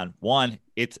move on. One,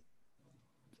 it's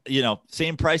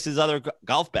same price as other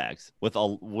golf bags with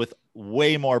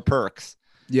way more perks.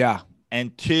 Yeah.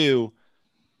 And 2,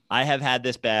 I have had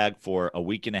this bag for a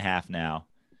week and a half now.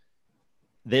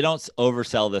 They don't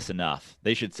oversell this enough.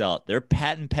 They should sell it. Their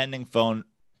patent pending phone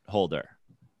holder.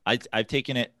 I've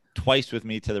taken it twice with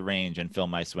me to the range and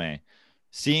filmed my swing.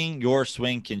 Seeing your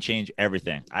swing can change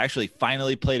everything. I actually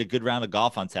finally played a good round of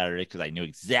golf on Saturday because I knew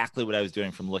exactly what I was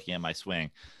doing from looking at my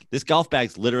swing. This golf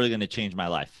bag's literally going to change my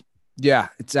life. Yeah,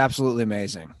 it's absolutely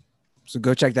amazing. So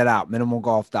go check that out,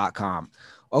 minimalgolf.com.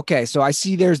 Okay, so I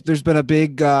see there's been a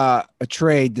big a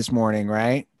trade this morning,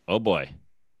 right? Oh, boy.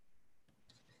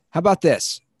 How about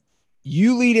this?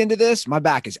 You lead into this. My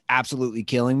back is absolutely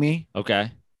killing me. Okay.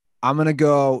 I'm going to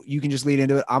go. You can just lead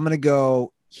into it. I'm going to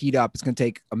go heat up. It's going to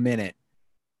take a minute.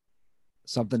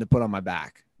 Something to put on my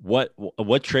back. What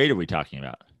trade are we talking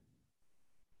about?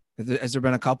 Has there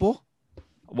been a couple?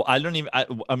 Well,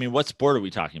 I mean, what sport are we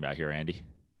talking about here, Andy?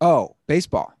 Oh,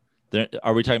 baseball.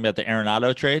 Are we talking about the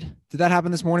Arenado trade? Did that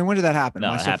happen this morning? When did that happen? No,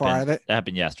 Am I so far out of it? That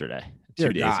happened yesterday. Dear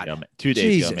 2 days God. ago. 2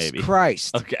 days ago, maybe. Jesus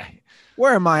Christ. Okay.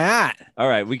 Where am I at? All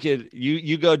right, we could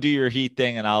you go do your Heat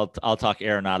thing, and I'll talk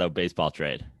Arenado baseball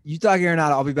trade. You talk Arenado.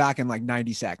 I'll be back in like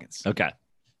 90 seconds. Okay.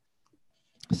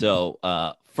 So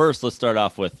first, let's start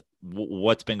off with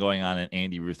what's been going on in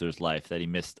Andy Ruther's life that he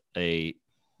missed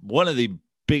one of the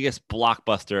biggest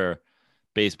blockbuster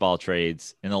baseball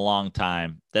trades in a long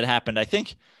time that happened. I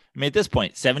think, at this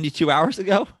point, 72 hours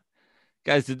ago.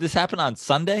 Guys, did this happen on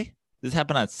Sunday? Did this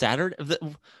happen on Saturday?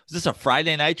 Was this a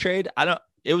Friday night trade?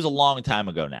 It was a long time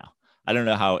ago now. I don't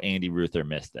know how Andy Ruther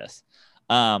missed this.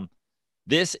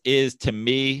 This is, to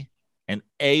me, an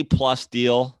A+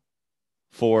 deal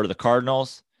for the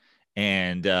Cardinals,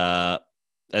 and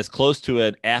as close to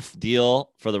an F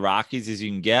deal for the Rockies as you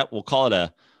can get. We'll call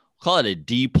it a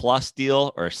D+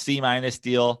 deal or a C-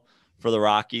 deal for the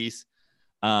Rockies.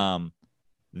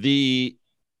 The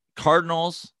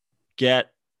Cardinals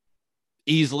get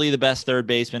easily the best third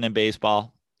baseman in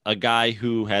baseball, a guy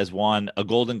who has won a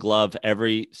Golden Glove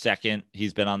every second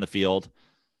he's been on the field.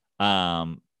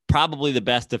 Probably the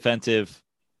best defensive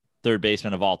third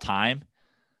baseman of all time.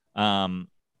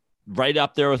 Right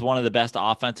up there with one of the best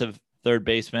offensive third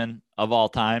basemen of all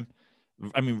time.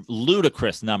 I mean,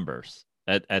 ludicrous numbers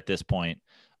at this point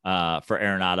for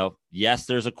Arenado. Yes,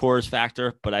 there's a Coors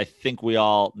factor, but I think we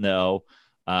all know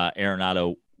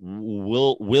Arenado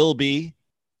will be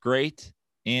great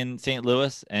in St.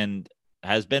 Louis and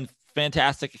has been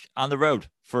fantastic on the road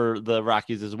for the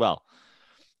Rockies as well.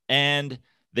 And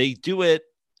they do it.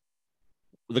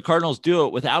 The Cardinals do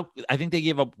it without, I think they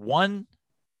gave up one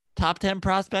top 10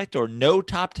 prospect or no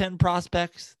top 10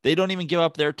 prospects. They don't even give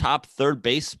up their top third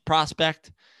base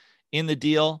prospect in the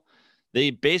deal. They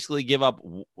basically give up,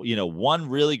 one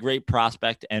really great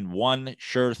prospect and one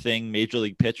sure thing major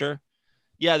league pitcher.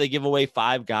 Yeah, they give away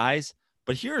 5 guys,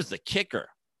 but here's the kicker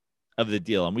of the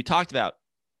deal. And we talked about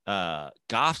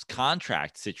Goff's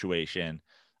contract situation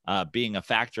being a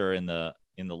factor in the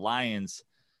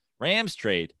Lions-Rams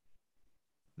trade.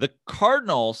 The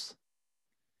Cardinals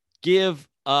give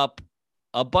up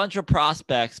a bunch of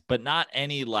prospects, but not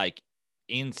any like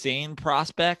insane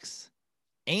prospects.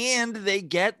 And they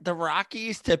get the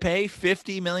Rockies to pay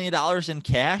 $50 million in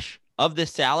cash of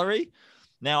this salary.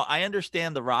 Now, I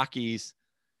understand the Rockies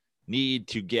need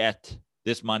to get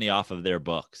this money off of their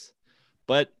books,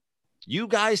 but you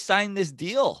guys signed this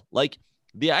deal. Like,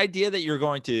 the idea that you're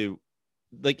going to,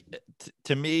 like,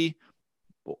 to me,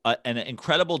 an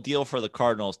incredible deal for the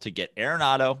Cardinals to get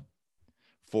Arenado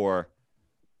for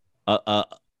a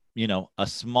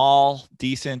small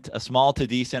to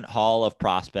decent haul of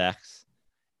prospects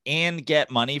and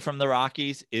get money from the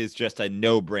Rockies is just a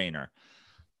no-brainer.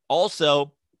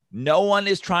 Also, no one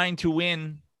is trying to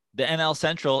win the NL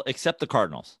Central except the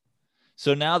Cardinals.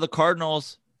 So now the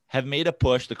Cardinals have made a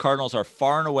push. The Cardinals are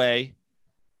far and away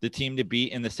the team to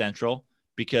beat in the Central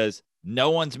because no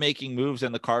one's making moves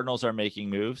and the Cardinals are making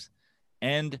moves,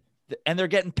 and they're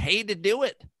getting paid to do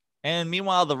it. And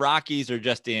meanwhile, the Rockies are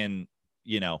just in,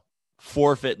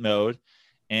 forfeit mode,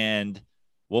 and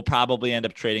we'll probably end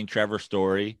up trading Trevor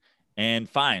Story and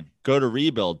fine, go to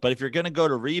rebuild. But if you're going to go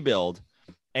to rebuild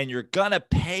and you're going to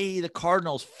pay the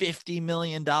Cardinals $50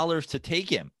 million to take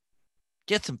him,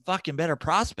 get some fucking better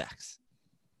prospects.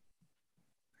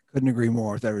 Couldn't agree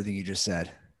more with everything you just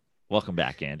said. Welcome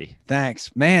back, Andy.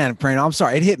 Thanks, man. Prano, I'm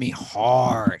sorry. It hit me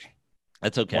hard.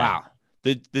 That's okay. Wow.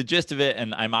 The gist of it,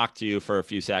 and I mocked you for a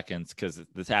few seconds because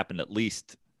this happened at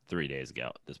least 3 days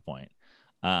ago at this point.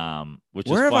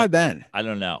 Where have I been? I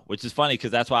don't know. Which is funny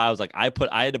because that's why I was like, I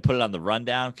had to put it on the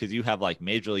rundown because you have like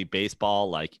Major League Baseball,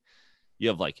 like you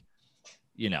have like,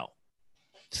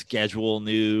 schedule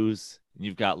news. And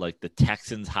you've got like the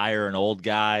Texans hire an old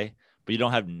guy, but you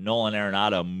don't have Nolan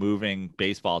Arenado moving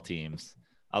baseball teams.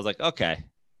 I was like, okay,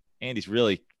 Andy's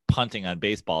really punting on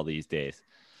baseball these days.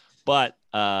 But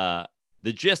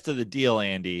the gist of the deal,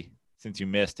 Andy, since you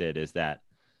missed it, is that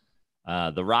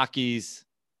the Rockies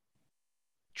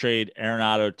trade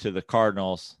Arenado to the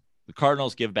Cardinals. The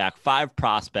Cardinals give back 5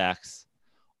 prospects,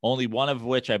 only one of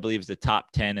which I believe is the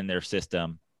top 10 in their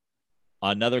system.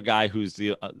 Another guy who's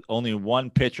the only one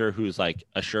pitcher who's like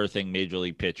a sure thing major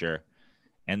league pitcher,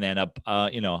 and then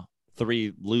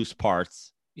 3 loose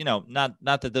parts. Not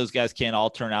that those guys can't all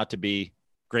turn out to be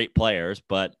great players,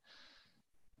 but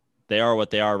they are what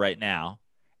they are right now.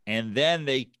 And then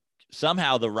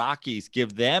somehow the Rockies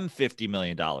give them $50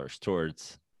 million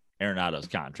towards Arenado's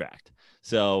contract.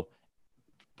 So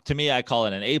to me, I call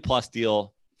it an A+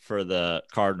 deal for the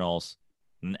Cardinals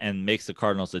and makes the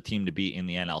Cardinals the team to beat in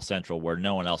the NL Central where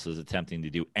no one else is attempting to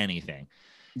do anything.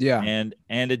 Yeah. And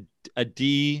a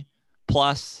D+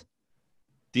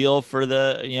 deal for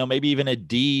the, maybe even a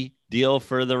D deal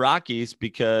for the Rockies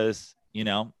because,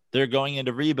 they're going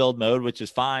into rebuild mode, which is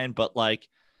fine. But like,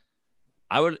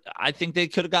 I think they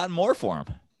could have gotten more for him.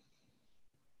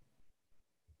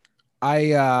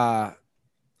 I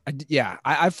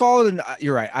followed, and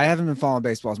you're right. I haven't been following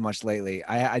baseball as much lately.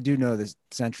 I do know this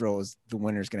Central is the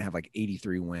winner is going to have like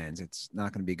 83 wins. It's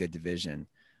not going to be a good division,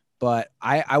 but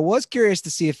I was curious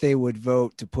to see if they would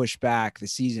vote to push back the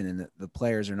season, and the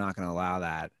players are not going to allow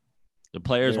that. The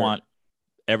players want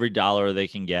every dollar they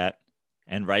can get,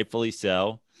 and rightfully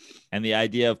so. And the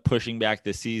idea of pushing back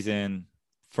the season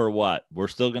for what? We're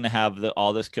still going to have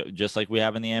all this, just like we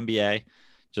have in the NBA,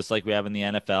 just like we have in the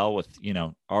NFL, with, you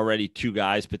know, already 2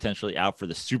 guys potentially out for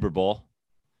the Super Bowl,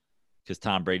 because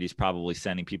Tom Brady's probably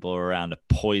sending people around to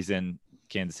poison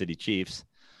Kansas City Chiefs.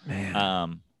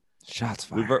 Man, shots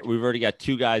fired. We've already got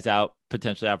 2 guys out,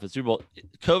 potentially out for the Super Bowl.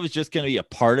 COVID is just going to be a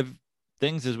part of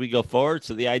things as we go forward.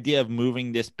 So the idea of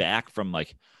moving this back from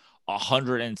like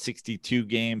 162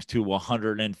 games to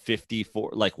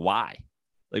 154, like, why?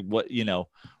 Like, what, you know,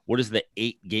 what is the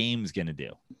 8 games going to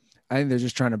do? I think they're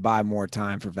just trying to buy more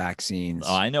time for vaccines.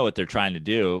 Oh, I know what they're trying to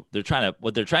do.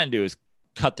 What they're trying to do is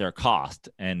cut their cost,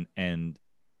 and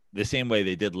the same way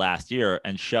they did last year,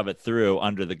 and shove it through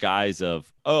under the guise of,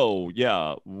 oh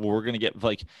yeah, we're going to get,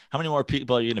 like, how many more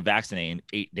people are you going to vaccinate in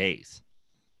 8 days?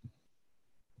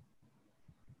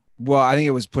 Well, I think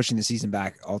it was pushing the season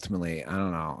back ultimately, I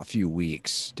don't know, a few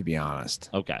weeks, to be honest.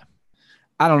 Okay.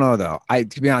 I don't know though.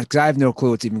 To be honest, because I have no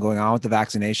clue what's even going on with the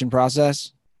vaccination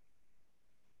process.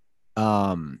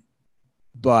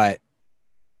 But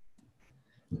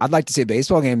I'd like to see a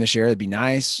baseball game this year. It'd be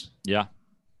nice. Yeah.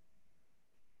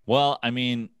 Well, I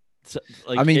mean,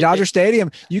 Dodger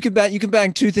Stadium, you can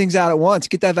bang 2 things out at once.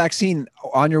 Get that vaccine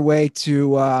on your way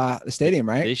to the stadium,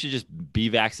 right? They should just be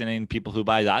vaccinating people who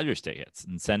buy Dodgers tickets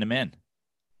and send them in.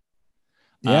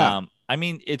 Yeah. I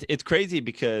mean, it's crazy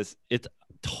because it's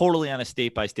totally on a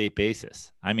state-by-state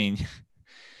basis. I mean,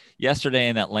 yesterday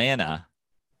in Atlanta,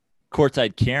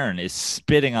 courtside Karen is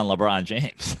spitting on LeBron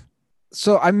James.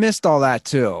 So I missed all that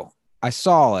too. I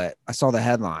saw it. I saw the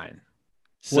headline.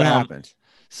 What happened?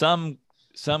 Some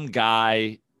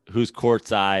guy who's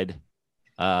courtside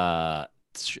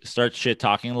starts shit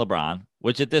talking LeBron,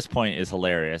 which at this point is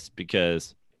hilarious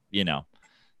because, you know,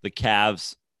 the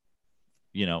Cavs,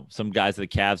 you know, some guys of the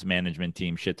Cavs management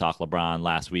team shit talk LeBron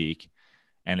last week,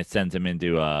 and it sends him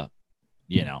into a,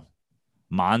 you know,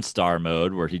 Monstar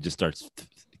mode where he just starts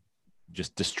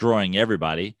just destroying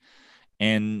everybody.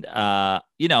 And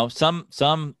you know,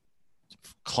 some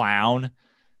clown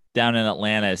down in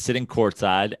Atlanta is sitting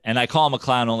courtside, and I call him a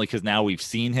clown only because now we've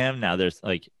seen him. Now there's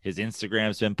like his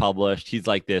Instagram's been published. He's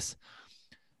like this,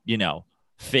 you know,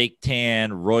 fake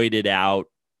tan, roided out,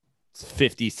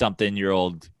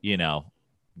 50-something-year-old, you know,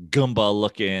 Goomba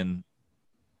looking,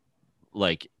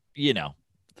 like, you know,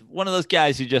 one of those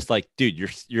guys who just like, dude,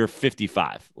 you're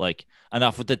 55. Like,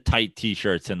 enough with the tight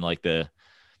t-shirts and like the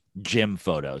gym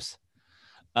photos.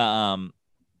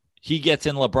 He gets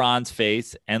in LeBron's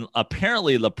face, and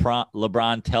apparently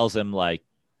LeBron tells him, like,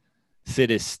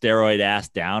 sit his steroid ass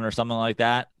down or something like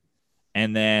that.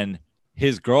 And then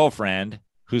his girlfriend,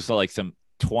 who's like some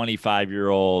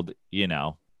 25-year-old, you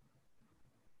know,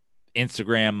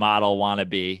 Instagram model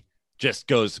wannabe, just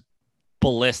goes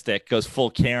ballistic, goes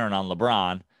full Karen on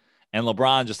LeBron. And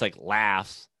LeBron just like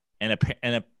laughs, and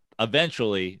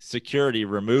eventually security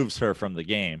removes her from the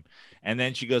game. And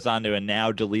then she goes on to a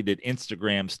now deleted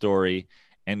Instagram story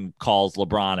and calls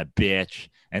LeBron a bitch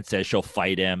and says she'll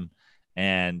fight him.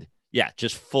 And yeah,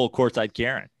 just full courtside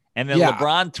Karen. And then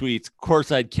LeBron tweets,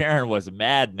 courtside Karen was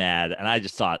mad. And I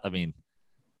just thought, I mean,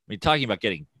 talking about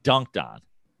getting dunked on.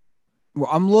 Well,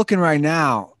 I'm looking right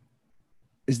now.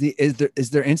 Is their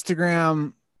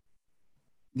Instagram?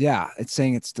 Yeah, it's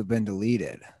saying it's still been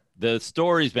deleted. The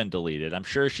story's been deleted. I'm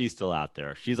sure she's still out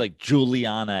there. She's like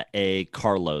Juliana A.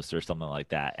 Carlos or something like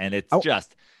that. And it's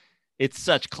it's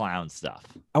such clown stuff.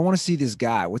 I want to see this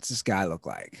guy. What's this guy look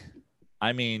like?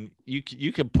 I mean, you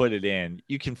can put it in.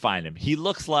 You can find him. He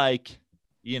looks like,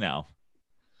 you know,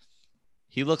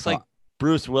 like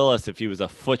Bruce Willis if he was a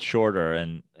foot shorter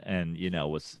and you know,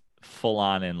 was full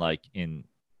on in like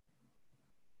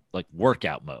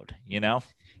workout mode, you know?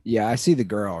 Yeah, I see the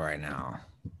girl right now.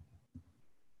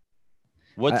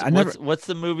 What's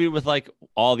the movie with like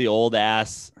all the old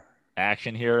ass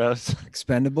action heroes?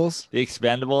 Expendables? The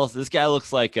Expendables. This guy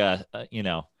looks like a you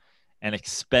know, an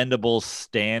Expendables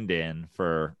stand-in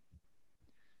for,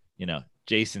 you know,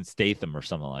 Jason Statham or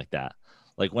something like that.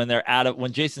 Like when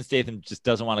Jason Statham just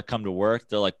doesn't want to come to work,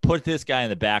 they're like, put this guy in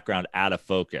the background out of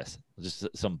focus. Just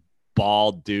some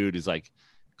bald dude who's like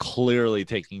clearly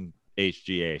taking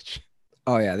HGH.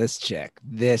 Oh yeah, this chick.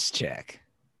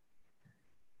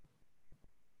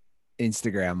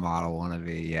 Instagram model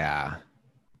wannabe. Yeah,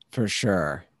 for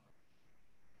sure.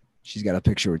 She's got a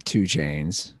picture with 2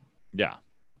 chains. Yeah.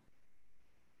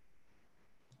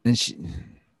 And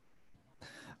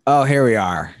oh, here we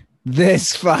are.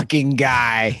 This fucking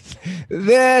guy.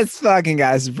 This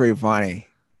is pretty funny.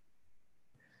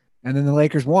 And then the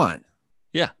Lakers won.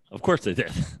 Yeah, of course they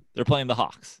did. They're playing the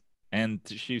Hawks, and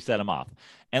she set them off.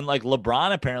 And like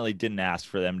LeBron apparently didn't ask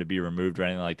for them to be removed or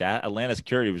anything like that. Atlanta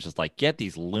security was just like, get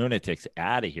these lunatics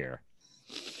out of here.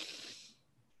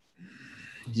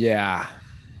 Yeah.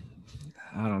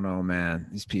 I don't know, man.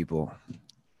 These people.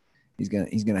 He's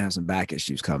gonna have some back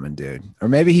issues coming, dude. Or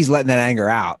maybe he's letting that anger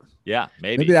out. Yeah,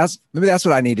 maybe. Maybe that's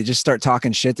what I need to just start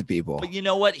talking shit to people. But you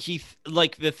know what?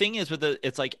 The thing is with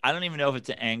it's like, I don't even know if it's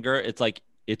an anger. It's like,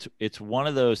 it's one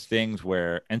of those things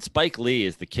where, and Spike Lee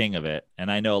is the king of it.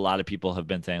 And I know a lot of people have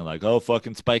been saying like, oh,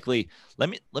 fucking Spike Lee. Let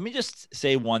me just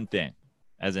say one thing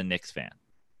as a Knicks fan.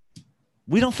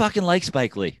 We don't fucking like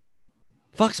Spike Lee.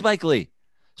 Fuck Spike Lee.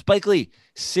 Spike Lee,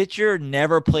 sit your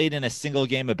never played in a single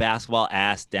game of basketball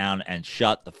ass down and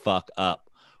shut the fuck up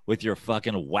with your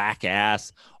fucking whack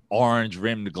ass orange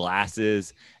rimmed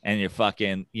glasses and your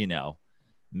fucking,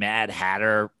 Mad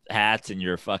Hatter hats and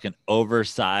your fucking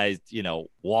oversized,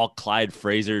 Walt Clyde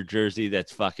Frazier jersey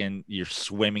that's fucking you're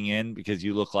swimming in because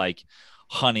you look like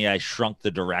Honey, I Shrunk the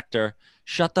Director.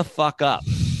 Shut the fuck up.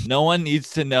 No one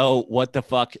needs to know what the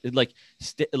fuck. Like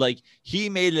he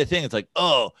made it a thing. It's like,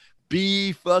 oh,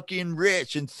 be fucking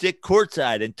rich and sit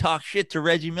courtside and talk shit to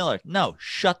Reggie Miller. No,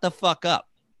 shut the fuck up.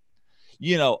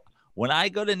 When I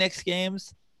go to Knicks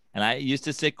games and I used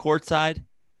to sit courtside,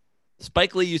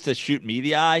 Spike Lee used to shoot me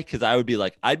the eye because I'd be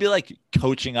like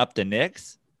coaching up the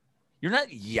Knicks. You're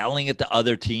not yelling at the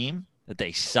other team that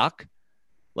they suck.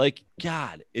 Like,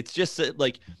 God, it's just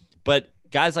like, but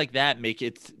guys like that make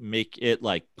it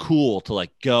like cool to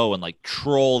like go and like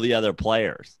troll the other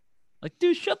players. Like,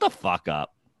 dude, shut the fuck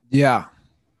up. Yeah.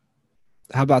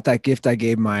 How about that gift I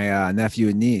gave my nephew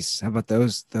and niece? How about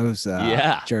those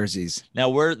jerseys? Now,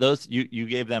 were those you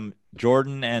gave them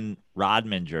Jordan and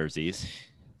Rodman jerseys?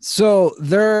 So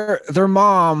their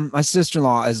mom, my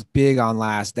sister-in-law, is big on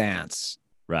Last Dance.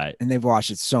 Right. And they've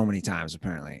watched it so many times,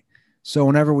 apparently. So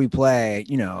whenever we play,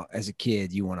 as a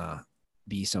kid, you want to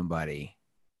be somebody.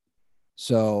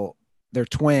 So they're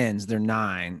twins. They're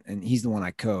 9, and he's the one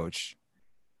I coach.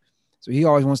 So he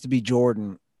always wants to be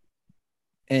Jordan.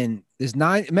 And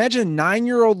imagine a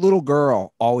 9-year-old little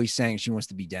girl always saying she wants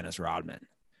to be Dennis Rodman.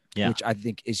 Yeah. Which I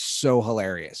think is so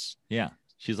hilarious. Yeah.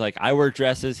 She's like, I wear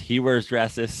dresses. He wears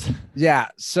dresses. Yeah.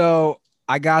 So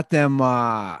I got them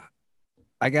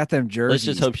jerseys. Let's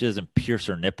just hope she doesn't pierce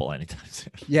her nipple anytime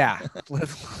soon. Yeah.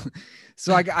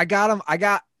 So I got him. I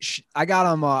got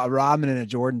him a Rodman and a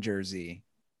Jordan jersey.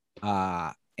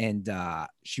 And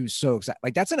she was so excited.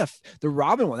 Like the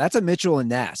Rodman one. That's a Mitchell and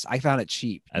Ness. I found it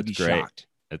cheap. That's You'd be great. Shocked.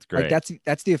 That's great. Like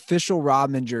that's the official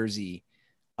Rodman jersey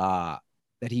that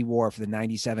he wore for the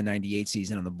 97-98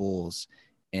 season on the Bulls.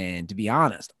 And to be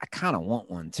honest, I kind of want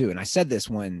one too. And I said this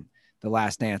when The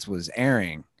Last Dance was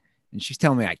airing, and she's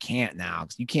telling me I can't now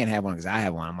because you can't have one because I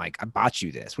have one. I'm like, I bought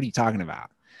you this. What are you talking about?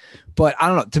 But I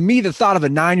don't know. To me, the thought of a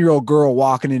 9-year-old girl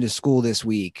walking into school this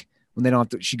week when they don't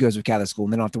have to, she goes to Catholic school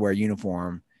and they don't have to wear a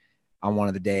uniform on one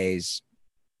of the days.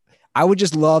 I would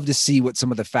just love to see what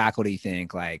some of the faculty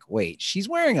think. Like, wait, she's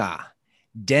wearing a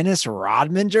Dennis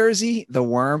Rodman jersey, the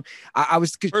worm. I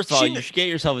was first of all, you should get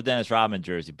yourself a Dennis Rodman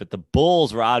jersey, but the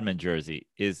Bulls Rodman jersey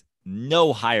is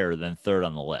no higher than 3rd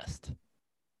on the list.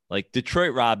 Like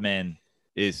Detroit Rodman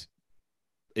is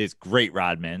great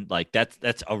Rodman. Like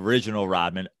that's original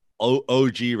Rodman,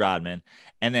 OG Rodman,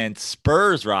 and then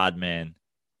Spurs Rodman,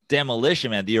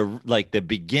 Demolition Man, the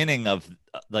beginning of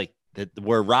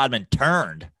where Rodman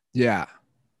turned. Yeah,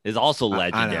 is also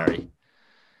legendary.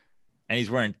 And he's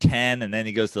wearing 10, and then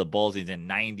he goes to the Bulls. He's in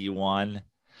 91.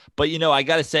 But, I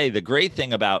got to say, the great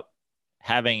thing about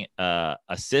having a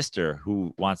sister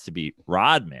who wants to be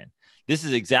Rodman, this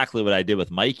is exactly what I did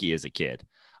with Mikey as a kid.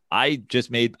 I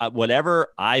just made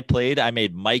whatever I played. I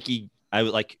made Mikey.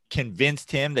 I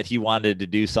convinced him that he wanted to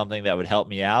do something that would help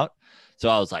me out. So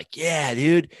I was like, yeah,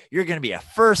 dude, you're going to be a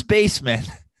first baseman.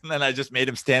 And then I just made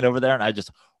him stand over there and I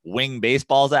just wing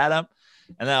baseballs at him.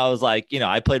 And then I was like,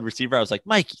 I played receiver. I was like,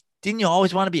 Mikey, didn't you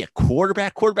always want to be a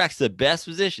quarterback? Quarterback's the best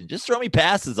position. Just throw me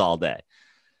passes all day.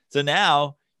 So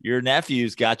now your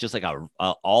nephew's got just like a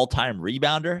all-time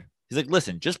rebounder. He's like,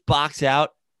 listen, just box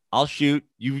out. I'll shoot.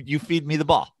 You feed me the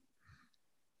ball.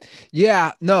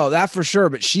 Yeah, no, that for sure.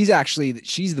 But she's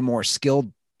the more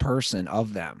skilled person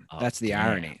of them. Oh, that's the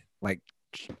irony. Like,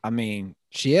 I mean,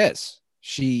 she is.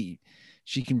 She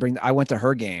can bring. I went to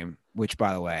her game, which,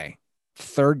 by the way,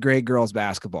 third grade girls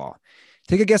basketball.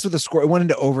 Take a guess what the score. It went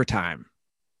into overtime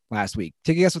last week.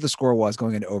 Take a guess what the score was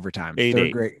going into overtime. 8-8.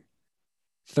 Third grade,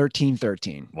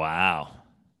 13-13. Wow.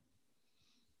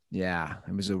 Yeah,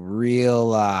 it was a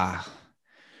real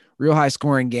high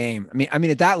scoring game. I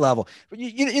mean, at that level, but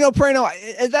you know, Prano,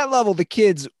 at that level, the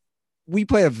kids, we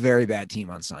played a very bad team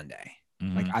on Sunday.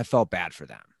 Mhm. Like, I felt bad for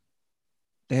them.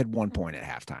 They had 1 point at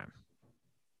halftime.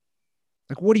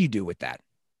 Like, what do you do with that?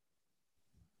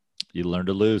 You learn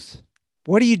to lose.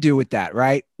 What do you do with that,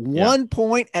 right? Yeah. 1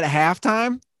 point at a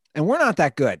halftime, and we're not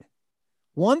that good.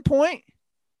 1 point.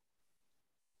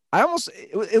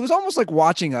 It was almost like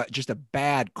watching just a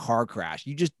bad car crash.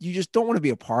 You just don't want to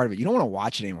be a part of it. You don't want to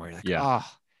watch it anymore. You're like, Yeah.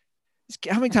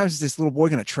 how many times is this little boy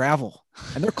going to travel?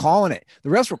 And they're calling it. The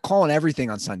refs were calling everything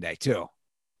on Sunday too.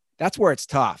 That's where it's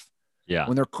tough. Yeah.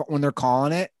 When they're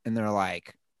calling it and they're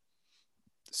like,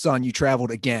 son, you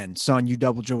traveled again. Son, you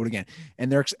double dribbled again. And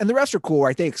the refs are cool,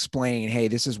 right? They explain, hey,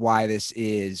 this is why this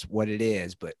is what it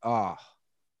is. But I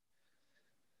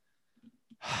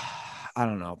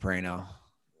don't know, Prano.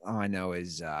 All I know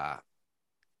is I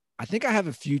think I have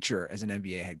a future as an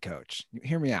NBA head coach.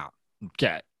 Hear me out.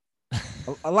 Okay.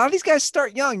 A lot of these guys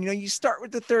start young. You know, you start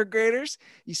with the third graders,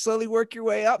 you slowly work your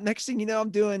way up. Next thing you know, I'm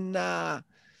doing 7th,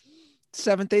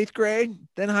 8th grade,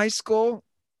 then high school.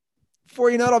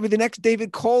 Before you know it, I'll be the next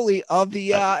David Coley of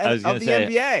the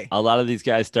NBA. A lot of these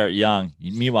guys start young.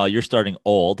 Meanwhile, you're starting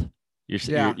old. You're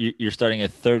starting a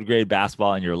third grade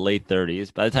basketball in your late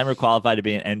 30s. By the time you're qualified to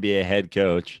be an NBA head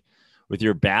coach, with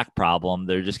your back problem,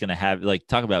 they're just going to have, like,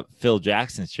 talk about Phil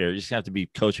Jackson's chair. You're just going to have to be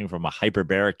coaching from a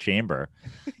hyperbaric chamber.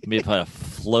 Maybe put a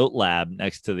float lab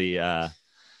next to the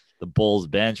Bulls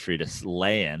bench for you to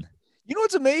lay in. You know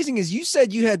what's amazing is you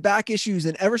said you had back issues,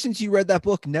 and ever since you read that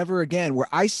book, Never Again, where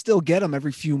I still get them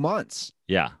every few months.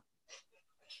 Yeah.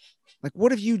 Like,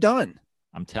 what have you done?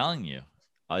 I'm telling you,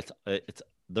 it's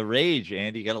the rage,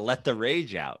 Andy. You got to let the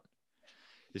rage out.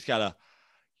 You just got to,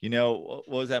 you know, what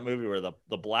was that movie where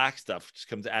the black stuff just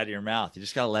comes out of your mouth? You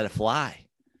just got to let it fly.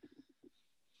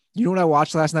 You know what I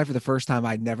watched last night for the first time?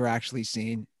 I'd never actually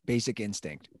seen Basic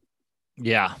Instinct.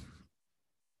 Yeah.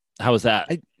 How was that?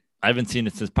 I haven't seen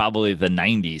it since probably the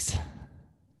 90s.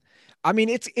 I mean,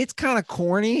 it's kind of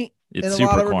corny It's in a super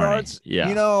lot of corny. regards, Yeah.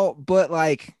 you know, but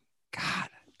like, God,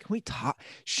 can we talk?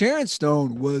 Sharon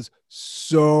Stone was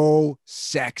so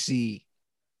sexy,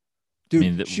 dude. I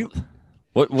mean,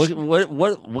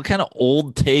 what kind of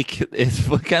old take is,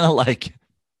 what kind of like,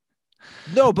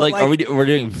 no, but like, we're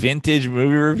doing vintage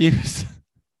movie reviews?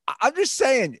 I'm just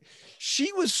saying,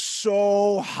 she was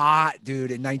so hot,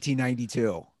 dude, in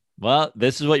 1992. Well,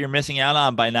 this is what you're missing out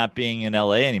on by not being in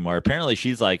LA anymore. Apparently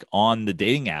she's like on the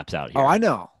dating apps out here. Oh, I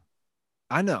know.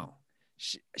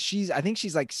 I think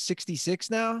she's like 66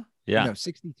 now. Yeah. No,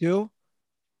 62.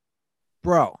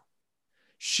 Bro,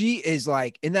 she is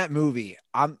like, in that movie,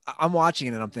 I'm watching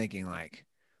it and I'm thinking, like,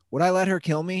 would I let her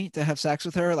kill me to have sex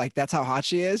with her? Like, that's how hot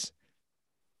she is.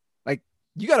 Like,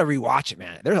 you got to rewatch it,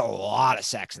 man. There's a lot of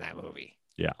sex in that movie.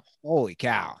 Yeah. Holy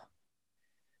cow.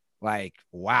 Like,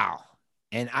 wow.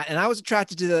 And I was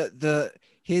attracted to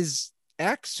his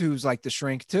ex, who's like the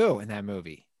shrink too, in that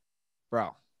movie,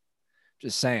 bro.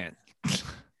 Just saying.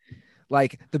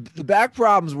 Like, the back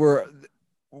problems were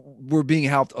being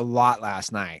helped a lot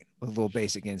last night with a little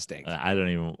Basic Instinct. I don't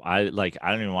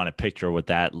even want to picture what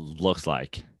that looks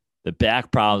like. The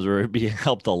back problems were being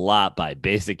helped a lot by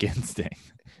Basic Instinct.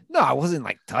 No, I wasn't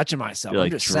like touching myself. You're I'm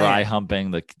like just dry saying.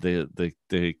 humping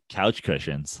the couch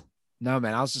cushions. No,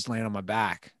 man, I was just laying on my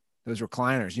back. Those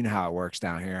recliners, you know how it works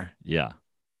down here. Yeah.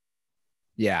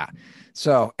 Yeah.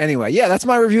 So anyway, yeah, that's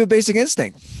my review of Basic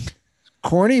Instinct.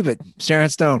 Corny, but Sharon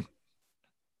Stone.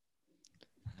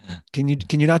 Can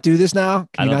you not do this now?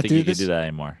 I don't think you can do that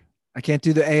anymore. I can't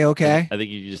do the A-okay. I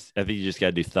think you just got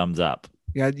to do thumbs up.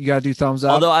 You got to do thumbs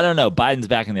up. Although I don't know, Biden's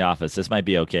back in the office. This might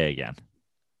be okay again.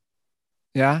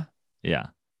 Yeah. Yeah.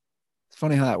 It's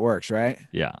funny how that works, right?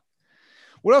 Yeah.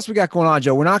 What else we got going on,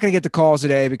 Joe? We're not going to get the calls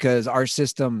today because our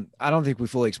system, I don't think we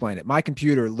fully explained it. My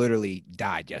computer literally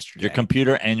died yesterday. Your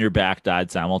computer and your back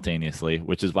died simultaneously,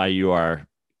 which is why you are,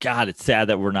 God, it's sad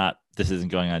that this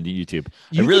isn't going on to YouTube.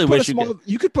 I really wish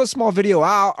you could put a small video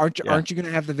out. Aren't you going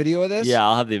to have the video of this? Yeah,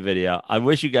 I'll have the video. I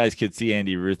wish you guys could see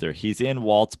Andy Ruther. He's in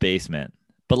Walt's basement,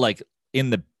 but like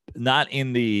not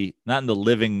in the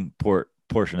living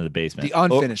portion of the basement. The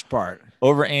unfinished part.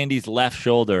 Over Andy's left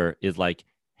shoulder is like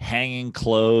hanging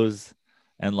clothes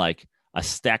and like a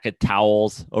stack of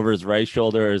towels. Over his right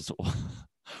shoulder is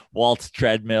Walt's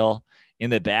treadmill. In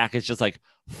the back, it's just like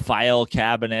file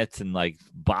cabinets and like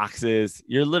boxes.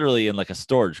 You're literally in like a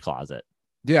storage closet.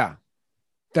 Yeah,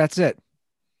 that's it.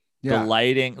 The Yeah.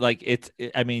 lighting, like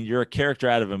I mean, you're a character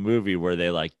out of a movie where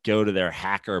they like go to their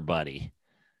hacker buddy.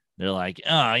 They're like,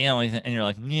 oh, yeah. And you're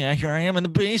like, yeah, here I am in the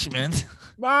basement.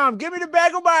 Mom, give me the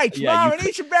bagel bites. Yeah, Mom, I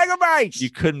need some bagel bites. You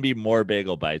couldn't be more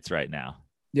bagel bites right now.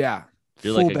 Yeah.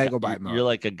 You're Full like bagel bite you're mode.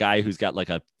 like a guy who's got like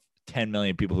a 10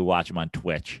 million people who watch him on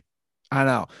Twitch. I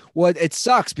know. Well, it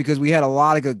sucks because we had a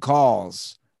lot of good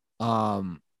calls.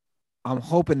 I'm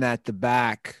hoping that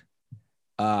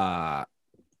I'm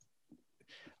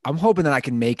hoping that I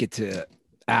can make it to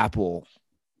Apple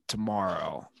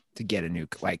tomorrow to get a new,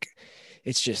 like,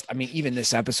 it's just, I mean, even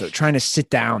this episode, trying to sit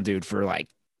down, dude, for like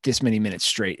this many minutes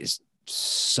straight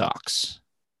sucks.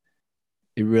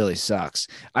 It really sucks.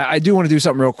 I do want to do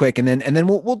something real quick, and then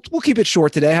we'll keep it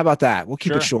short today. How about that? We'll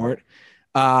keep it short.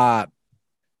 I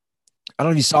don't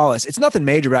know if you saw this. It's nothing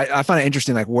major, but I find it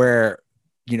interesting, like where,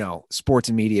 sports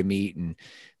and media meet and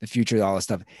the future of all this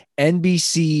stuff.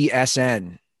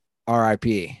 NBCSN, RIP.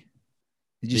 Did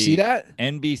you see that?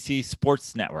 NBC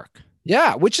Sports Network.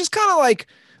 Yeah, which is kind of like,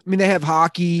 I mean, they have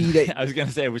hockey. I was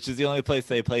gonna say, which is the only place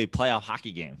they play playoff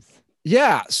hockey games.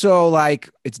 Yeah, so like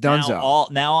it's done.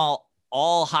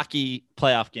 All hockey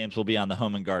playoff games will be on the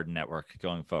Home and Garden Network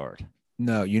going forward.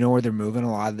 No, you know where they're moving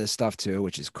a lot of this stuff to,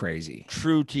 which is crazy.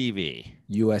 True TV.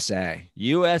 USA.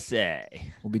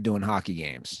 We'll be doing hockey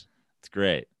games. It's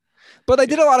great. But they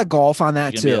did a lot of golf on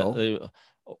that too.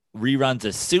 Reruns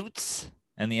of Suits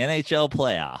and the NHL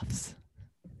playoffs.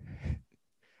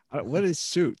 What is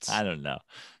Suits? I don't know.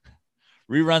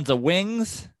 Reruns of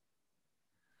Wings.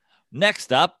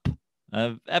 Next up,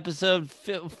 episode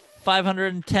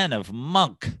 510 of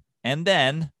Monk. And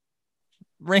then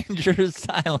Rangers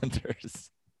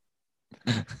Islanders.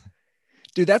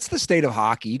 Dude, that's the state of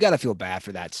hockey. You got to feel bad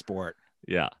for that sport.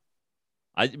 Yeah.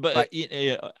 They're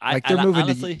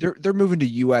moving to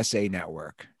USA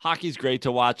Network. Hockey's great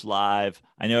to watch live.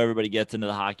 I know everybody gets into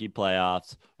the hockey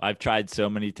playoffs. I've tried so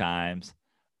many times.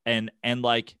 And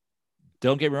like,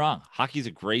 don't get me wrong, hockey's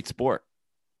a great sport.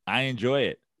 I enjoy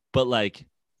it. But like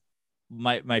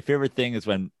my favorite thing is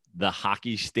when the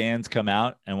hockey stands come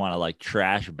out and want to like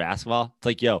trash basketball. It's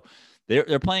like, yo,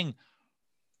 they're playing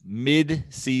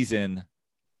mid-season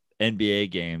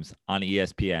NBA games on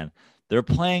ESPN. They're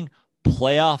playing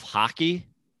playoff hockey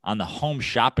on the Home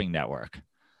Shopping Network.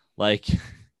 Like,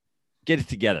 get it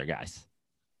together, guys.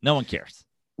 No one cares.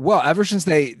 Well, ever since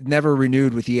they never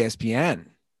renewed with ESPN.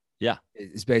 Yeah.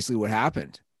 Is basically what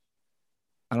happened.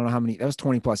 I don't know how many, that was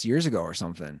 20 plus years ago or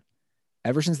something.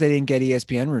 Ever since they didn't get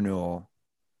ESPN renewal,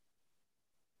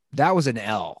 that was an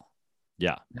L.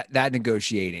 Yeah. That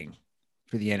negotiating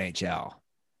for the NHL.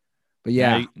 But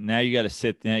yeah. Now you got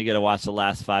to watch the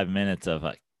last 5 minutes of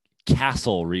a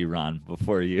Castle rerun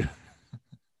before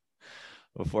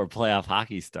playoff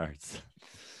hockey starts.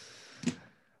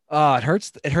 Oh, it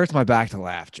hurts. It hurts my back to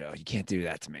laugh, Joe. You can't do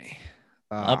that to me.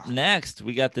 Up next,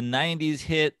 we got the 90s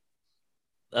hit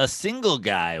A Single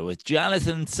Guy with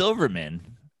Jonathan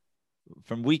Silverman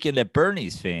from Weekend at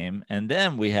Bernie's fame. And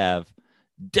then we have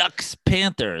Ducks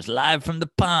Panthers live from the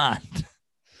pond.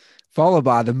 Followed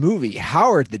by the movie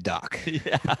Howard the Duck.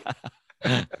 Yeah.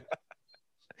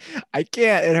 I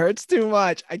can't. It hurts too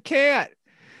much. I can't,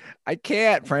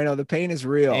 Prano. The pain is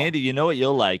real. Andy, you know what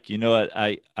you'll like? You know what?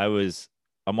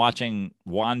 I'm watching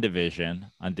WandaVision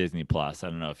on Disney Plus. I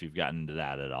don't know if you've gotten into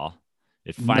that at all.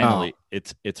 It's finally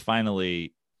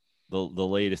the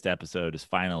latest episode is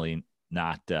finally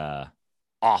not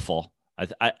awful.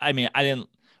 I mean, I didn't,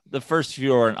 the first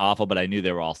few weren't awful, but I knew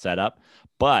they were all set up.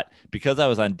 But because I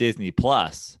was on Disney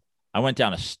Plus, I went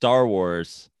down a Star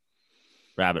Wars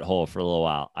rabbit hole for a little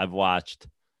while. I've watched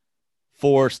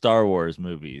 4 Star Wars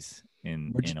movies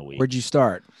in a week. Where'd you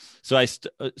start?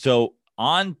 So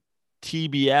on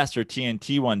TBS or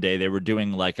TNT one day, they were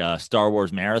doing like a Star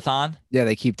Wars marathon. Yeah,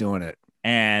 they keep doing it.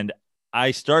 And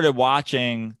I started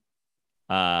watching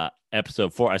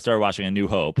episode 4. I started watching A New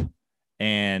Hope.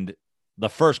 And the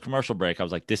first commercial break, I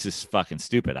was like, this is fucking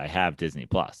stupid. I have Disney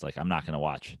Plus. Like, I'm not going to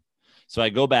watch. So I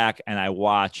go back and I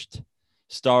watched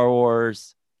Star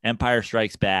Wars, Empire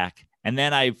Strikes Back. And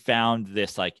then I found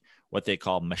this, like, what they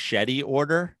call machete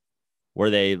order, where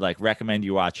they like recommend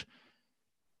you watch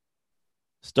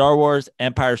Star Wars,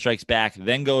 Empire Strikes Back,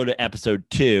 then go to episode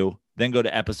 2, then go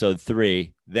to episode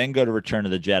 3, then go to Return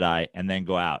of the Jedi, and then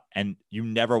go out. And you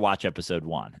never watch episode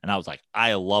 1. And I was like,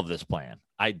 I love this plan.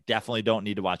 I definitely don't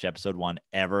need to watch episode 1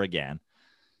 ever again.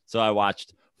 So I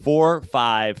watched 4,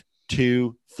 5,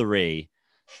 2, 3,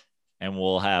 and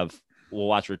we'll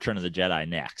watch Return of the Jedi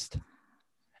next.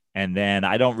 And then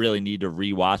I don't really need to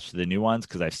rewatch the new ones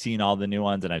because I've seen all the new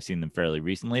ones and I've seen them fairly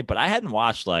recently. But I hadn't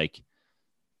watched like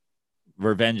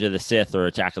Revenge of the Sith or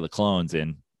Attack of the Clones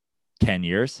in 10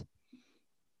 years.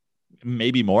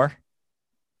 maybe more.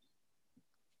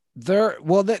 They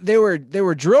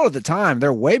were drilled at the time.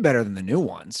 They're way better than the new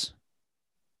ones.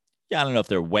 Yeah, I don't know if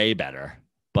they're way better,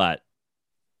 but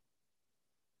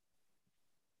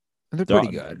They're pretty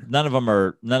good. None of them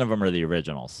are the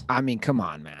originals. I mean, come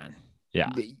on, man.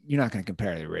 Yeah. You're not going to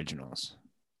compare the originals.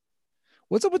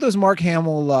 What's up with those Mark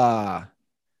Hamill?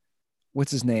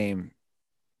 What's his name?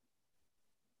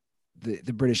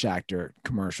 The British actor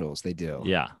commercials they do.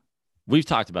 Yeah. We've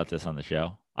talked about this on the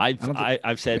show.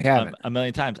 I've said a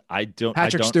million times.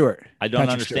 Patrick Stewart. I don't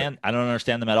understand. I don't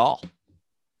understand them at all.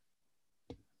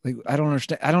 Like I don't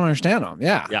understand them.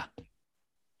 Yeah. Yeah.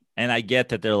 And I get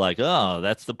that they're like, oh,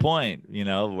 that's the point. You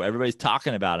know, everybody's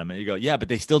talking about them. And you go, yeah, but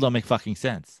they still don't make fucking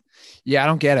sense. Yeah, I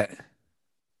don't get it.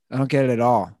 I don't get it at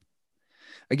all.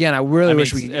 Again, I really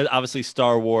wish we obviously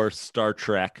Star Wars, Star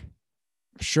Trek.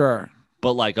 Sure.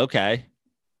 But like, okay.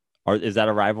 Is that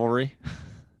a rivalry?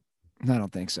 No, I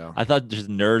don't think so. I thought just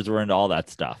nerds were into all that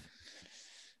stuff.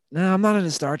 No, I'm not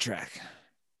into Star Trek.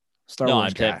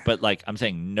 Wars guy. But like I'm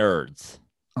saying nerds.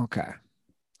 Okay.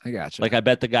 I got you. Like I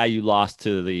bet the guy you lost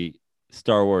to the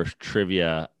Star Wars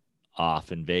trivia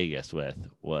off in Vegas with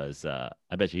was I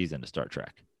bet you he's into Star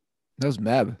Trek. That was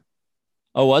Meb.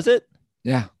 Oh, was it?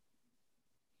 Yeah.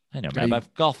 I know Meb.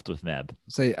 I've golfed with Meb.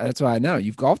 So that's why I know.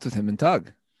 You've golfed with him in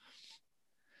Tug.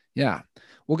 Yeah.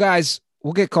 Well, guys,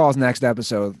 we'll get calls next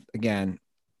episode. Again,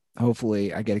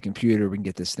 hopefully I get a computer. We can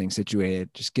get this thing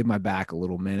situated. Just give my back a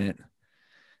little minute.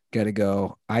 Got to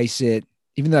go ice it.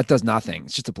 Even though that does nothing.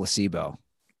 It's just a placebo.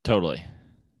 Totally.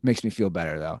 Makes me feel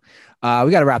better, though.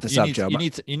 We got to wrap this up, Joe. You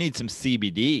need some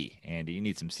CBD, Andy. You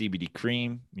need some CBD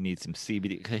cream. You need some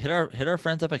CBD. Hit our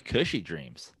friends up at Cushy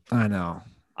Dreams. I know.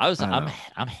 I'm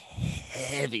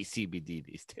heavy CBD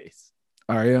these days.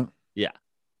 Are you? Yeah.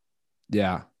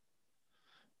 Yeah.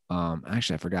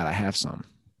 Actually, I forgot I have some.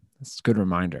 That's a good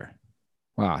reminder.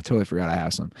 Wow, I totally forgot I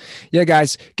have some. Yeah,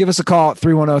 guys, give us a call at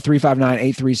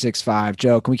 310-359-8365.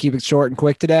 Joe, can we keep it short and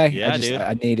quick today? Yeah, dude.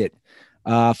 I need it.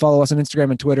 Follow us on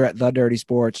Instagram and Twitter at The Dirty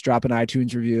Sports. Drop an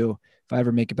iTunes review. If I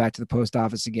ever make it back to the post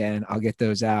office again, I'll get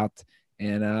those out.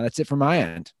 And that's it from my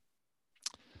end.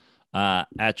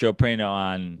 At Joe Prano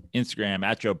on Instagram,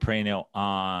 at Joe Prano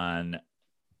on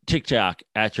TikTok,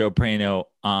 at Joe Prano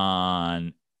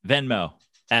on Venmo,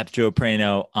 at Joe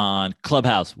Prano on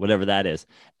Clubhouse, whatever that is,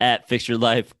 at Fix Your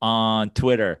Life on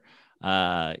Twitter.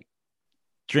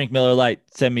 Drink Miller Lite.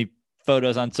 Send me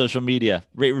photos on social media.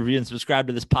 Rate, review, and subscribe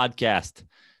to this podcast.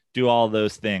 Do all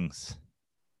those things.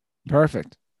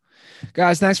 Perfect.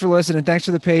 Guys, thanks for listening. Thanks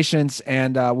for the patience.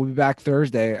 And we'll be back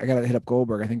Thursday. I got to hit up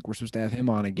Goldberg. I think we're supposed to have him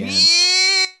on again.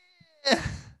 Yeah.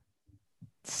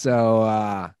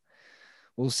 So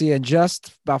we'll see you in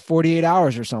just about 48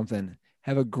 hours or something.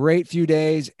 Have a great few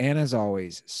days. And as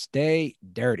always, stay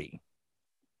dirty.